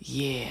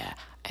 yeah,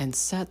 and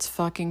sets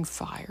fucking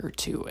fire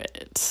to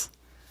it.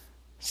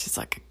 She's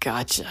like,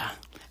 gotcha.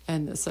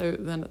 And so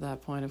then at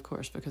that point, of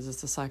course, because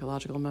it's a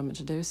psychological moment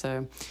to do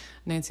so,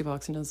 Nancy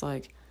walks in and is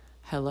like,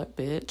 hello,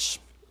 bitch.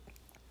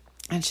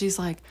 And she's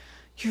like,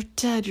 you're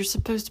dead. You're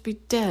supposed to be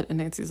dead. And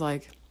Nancy's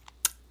like,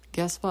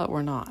 guess what?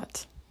 We're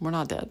not. We're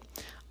not dead.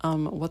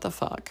 What the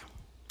fuck?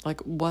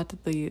 Like, what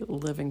the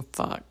living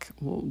fuck?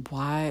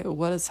 Why?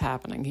 What is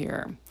happening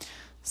here?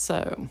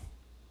 So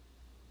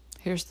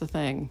here's the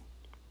thing.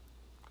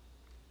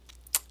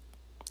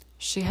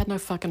 She had no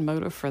fucking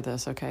motive for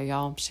this, okay,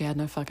 y'all? She had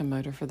no fucking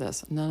motive for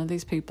this. None of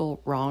these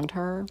people wronged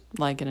her,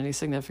 like, in any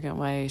significant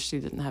way. She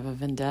didn't have a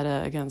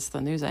vendetta against the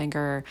news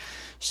anchor.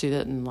 She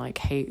didn't, like,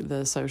 hate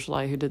the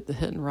socialite who did the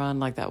hit and run.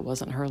 Like, that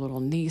wasn't her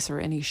little niece or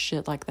any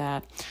shit like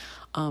that.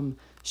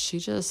 She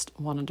just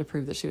wanted to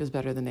prove that she was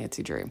better than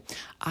Nancy Drew.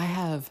 I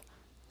have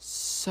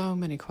so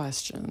many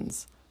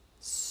questions.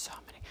 So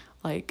many.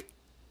 Like,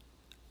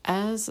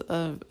 as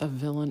a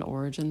villain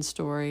origin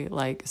story,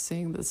 like,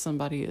 seeing that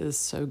somebody is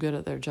so good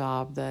at their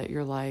job that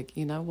you're like,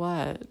 you know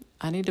what?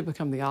 I need to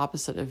become the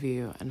opposite of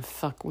you and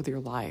fuck with your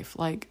life.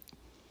 Like,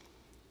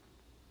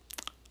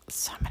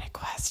 so many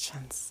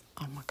questions.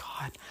 Oh my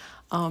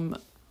God.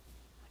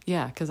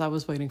 Yeah, because I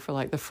was waiting for,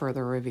 like, the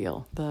further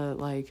reveal. The,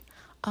 like,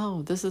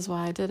 oh, this is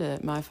why I did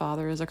it. My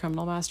father is a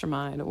criminal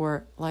mastermind.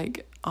 Or,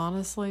 like,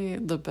 honestly,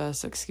 the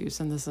best excuse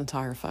in this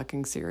entire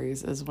fucking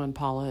series is when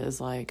Paula is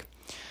like,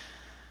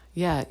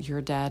 yeah,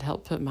 your dad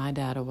helped put my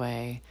dad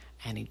away,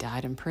 and he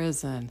died in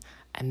prison,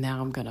 and now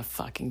I'm gonna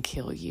fucking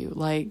kill you.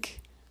 Like,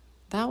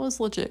 that was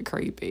legit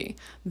creepy.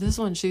 This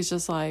one, she's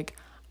just like,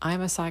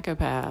 I'm a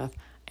psychopath,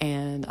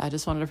 and I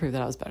just wanted to prove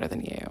that I was better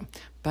than you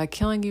by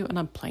killing you in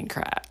a plane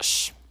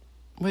crash.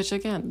 Which,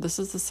 again, this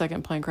is the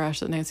second plane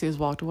crash that Nancy has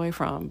walked away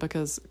from,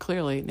 because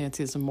clearly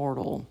Nancy is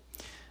immortal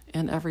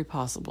in every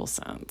possible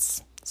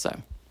sense.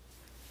 So,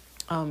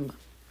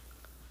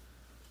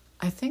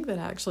 I think that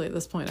actually at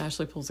this point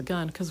Ashley pulls a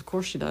gun, because of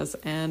course she does,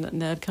 and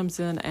Ned comes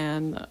in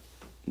and,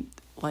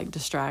 like,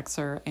 distracts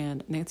her,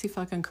 and Nancy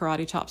fucking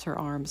karate chops her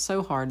arm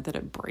so hard that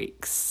it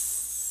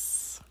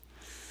breaks.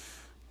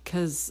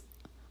 Because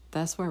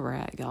that's where we're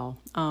at, y'all.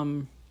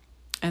 And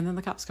then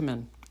the cops come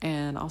in,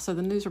 and also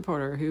the news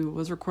reporter who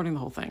was recording the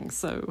whole thing.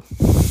 So,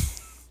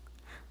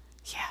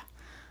 yeah.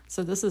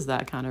 So this is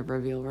that kind of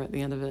reveal where at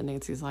the end of it,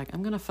 Nancy's like,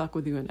 I'm going to fuck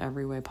with you in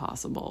every way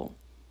possible.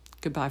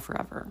 Goodbye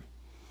forever.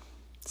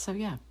 So,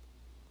 yeah.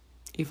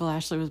 Evil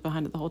Ashley was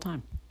behind it the whole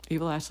time.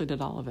 Evil Ashley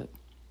did all of it.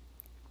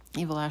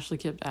 Evil Ashley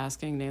kept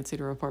asking Nancy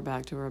to report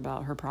back to her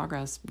about her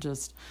progress.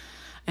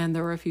 And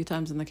there were a few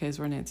times in the case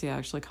where Nancy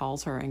actually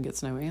calls her and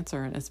gets no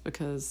answer, and it's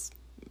because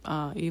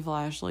Evil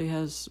Ashley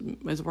is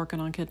working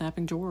on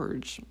kidnapping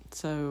George.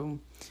 So,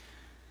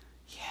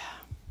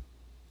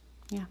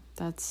 yeah,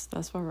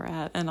 that's where we're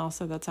at. And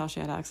also that's how she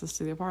had access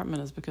to the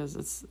apartment, is because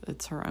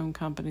it's her own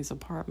company's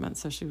apartment,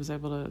 so she was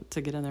able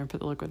to get in there and put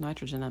the liquid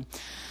nitrogen in.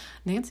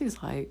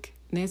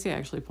 Nancy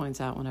actually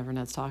points out whenever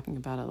Ned's talking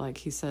about it, like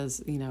he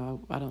says, I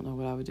don't know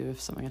what I would do if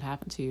something had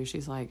happened to you.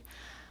 She's like,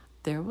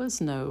 there was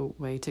no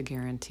way to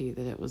guarantee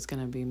that it was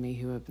going to be me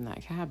who opened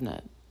that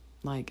cabinet.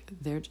 Like,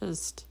 they're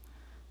just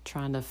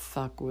trying to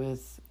fuck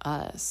with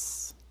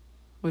us,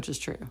 which is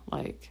true.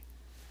 Like,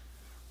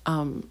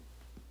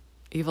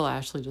 Evil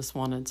Ashley just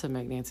wanted to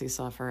make Nancy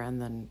suffer and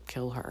then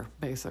kill her,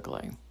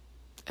 basically.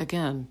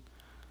 Again,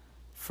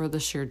 for the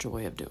sheer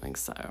joy of doing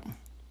so.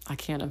 I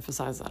can't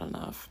emphasize that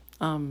enough.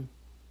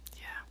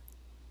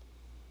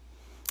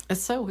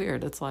 It's so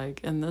weird. It's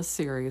like in this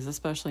series,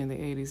 especially in the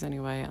 80s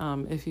anyway,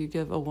 if you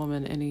give a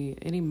woman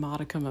any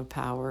modicum of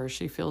power,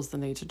 she feels the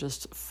need to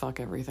just fuck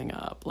everything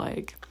up.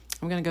 Like,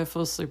 I'm going to go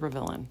full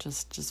supervillain,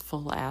 just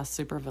full ass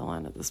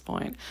supervillain at this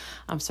point.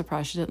 I'm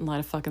surprised she didn't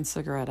light a fucking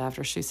cigarette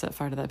after she set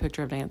fire to that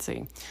picture of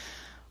Nancy.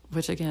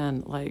 Which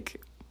again,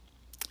 like,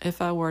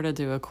 if I were to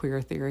do a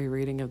queer theory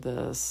reading of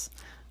this,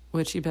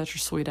 which you bet your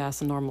sweet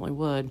ass normally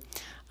would,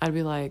 I'd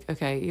be like,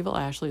 okay, Evil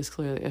Ashley is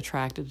clearly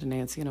attracted to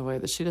Nancy in a way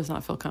that she does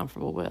not feel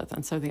comfortable with.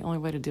 And so the only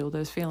way to deal with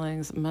those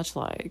feelings, much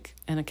like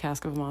in a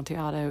cask of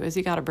Amontillado, is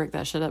you got to break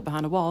that shit up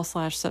behind a wall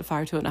 / set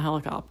fire to it in a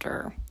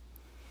helicopter.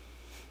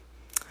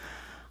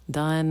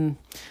 Done.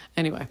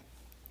 Anyway.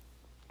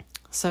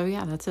 So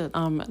yeah, that's it.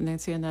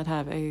 Nancy and Ned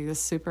have a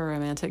super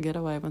romantic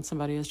getaway when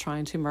somebody is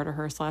trying to murder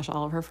her /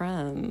 all of her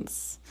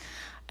friends.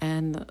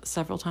 And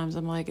several times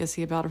I'm like, is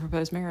he about to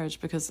propose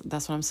marriage? Because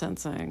that's what I'm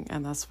sensing.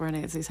 And that's where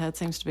Nancy's head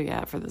seems to be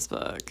at for this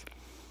book.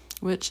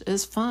 Which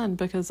is fun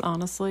because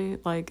honestly,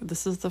 like,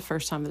 this is the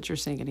first time that you're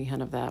seeing any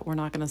hint of that. We're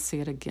not going to see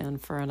it again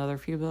for another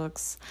few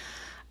books.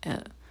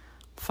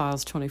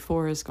 Files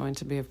 24 is going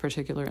to be of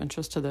particular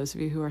interest to those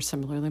of you who are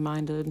similarly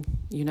minded.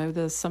 You know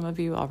this, some of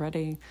you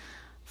already.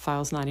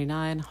 Files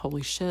 99,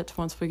 holy shit,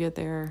 once we get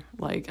there,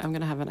 like, I'm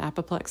going to have an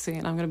apoplexy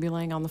and I'm going to be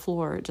laying on the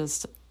floor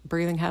just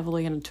breathing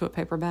heavily into a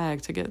paper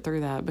bag to get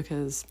through that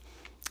because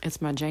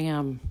it's my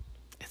jam.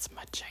 It's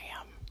my jam.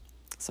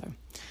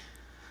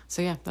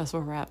 So yeah, that's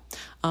where we're at.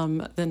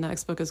 The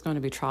next book is going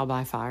to be Trial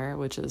by Fire,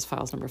 which is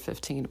files number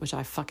 15, which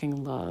I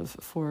fucking love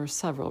for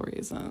several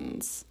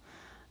reasons.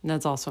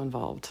 Ned's also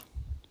involved.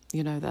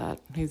 You know that.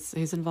 He's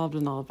involved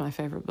in all of my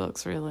favorite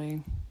books,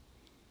 really.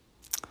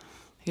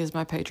 He is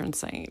my patron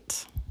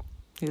saint.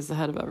 He's the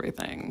head of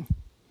everything.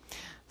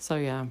 So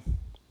yeah,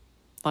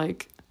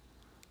 like,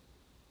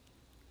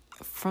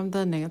 from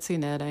the Nancy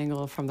Ned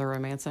angle, from the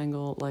romance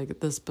angle, like,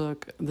 this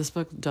book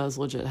does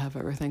legit have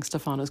everything.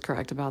 Stefan is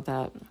correct about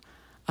that.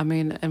 I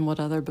mean, in what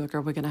other book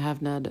are we going to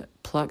have Ned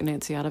pluck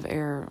Nancy out of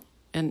air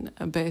in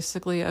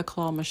basically a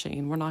claw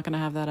machine? We're not going to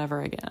have that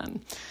ever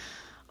again.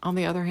 On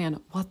the other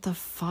hand, what the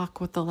fuck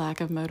with the lack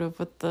of motive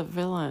with the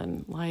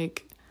villain?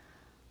 Like,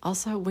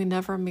 also, we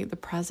never meet the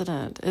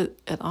president. It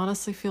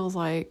honestly feels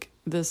like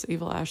this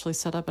Evil Ashley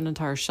set up an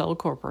entire shell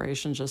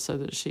corporation just so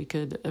that she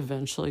could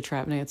eventually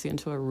trap Nancy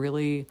into a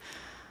really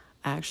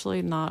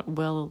actually not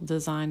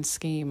well-designed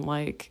scheme.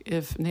 Like,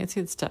 if Nancy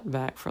had stepped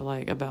back for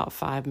like about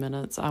 5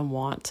 minutes, I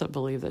want to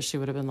believe that she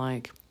would have been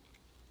like,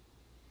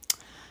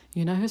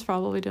 you know who's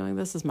probably doing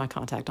this is my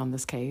contact on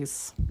this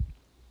case.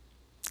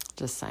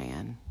 Just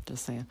saying.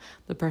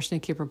 The person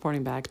you keep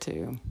reporting back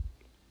to.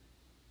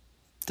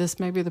 This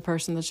may be the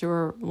person that you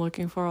were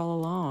looking for all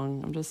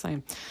along. I'm just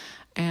saying.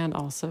 And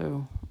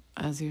also,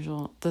 as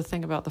usual, the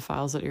thing about the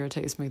files that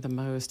irritates me the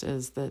most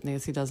is that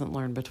Nancy doesn't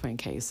learn between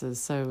cases.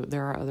 So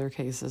there are other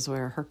cases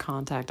where her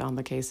contact on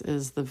the case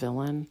is the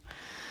villain,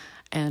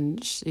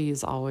 and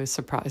she's always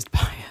surprised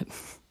by it.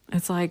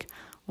 It's like,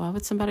 why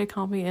would somebody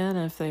call me in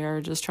if they are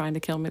just trying to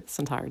kill me this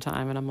entire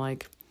time? And I'm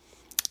like,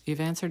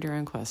 you've answered your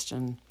own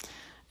question.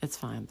 It's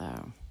fine,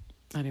 though.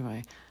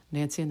 Anyway,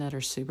 Nancy and Ned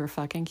are super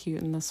fucking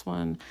cute in this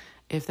one.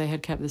 If they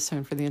had kept this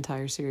tone for the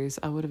entire series,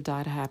 I would have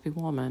died a happy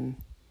woman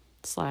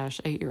 /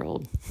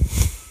 8-year-old.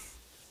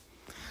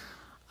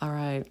 All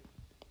right.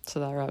 So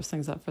that wraps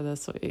things up for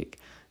this week.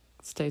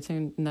 Stay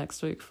tuned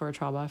next week for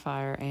Trial by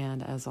Fire.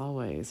 And as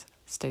always,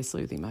 stay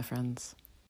sleuthy, my friends.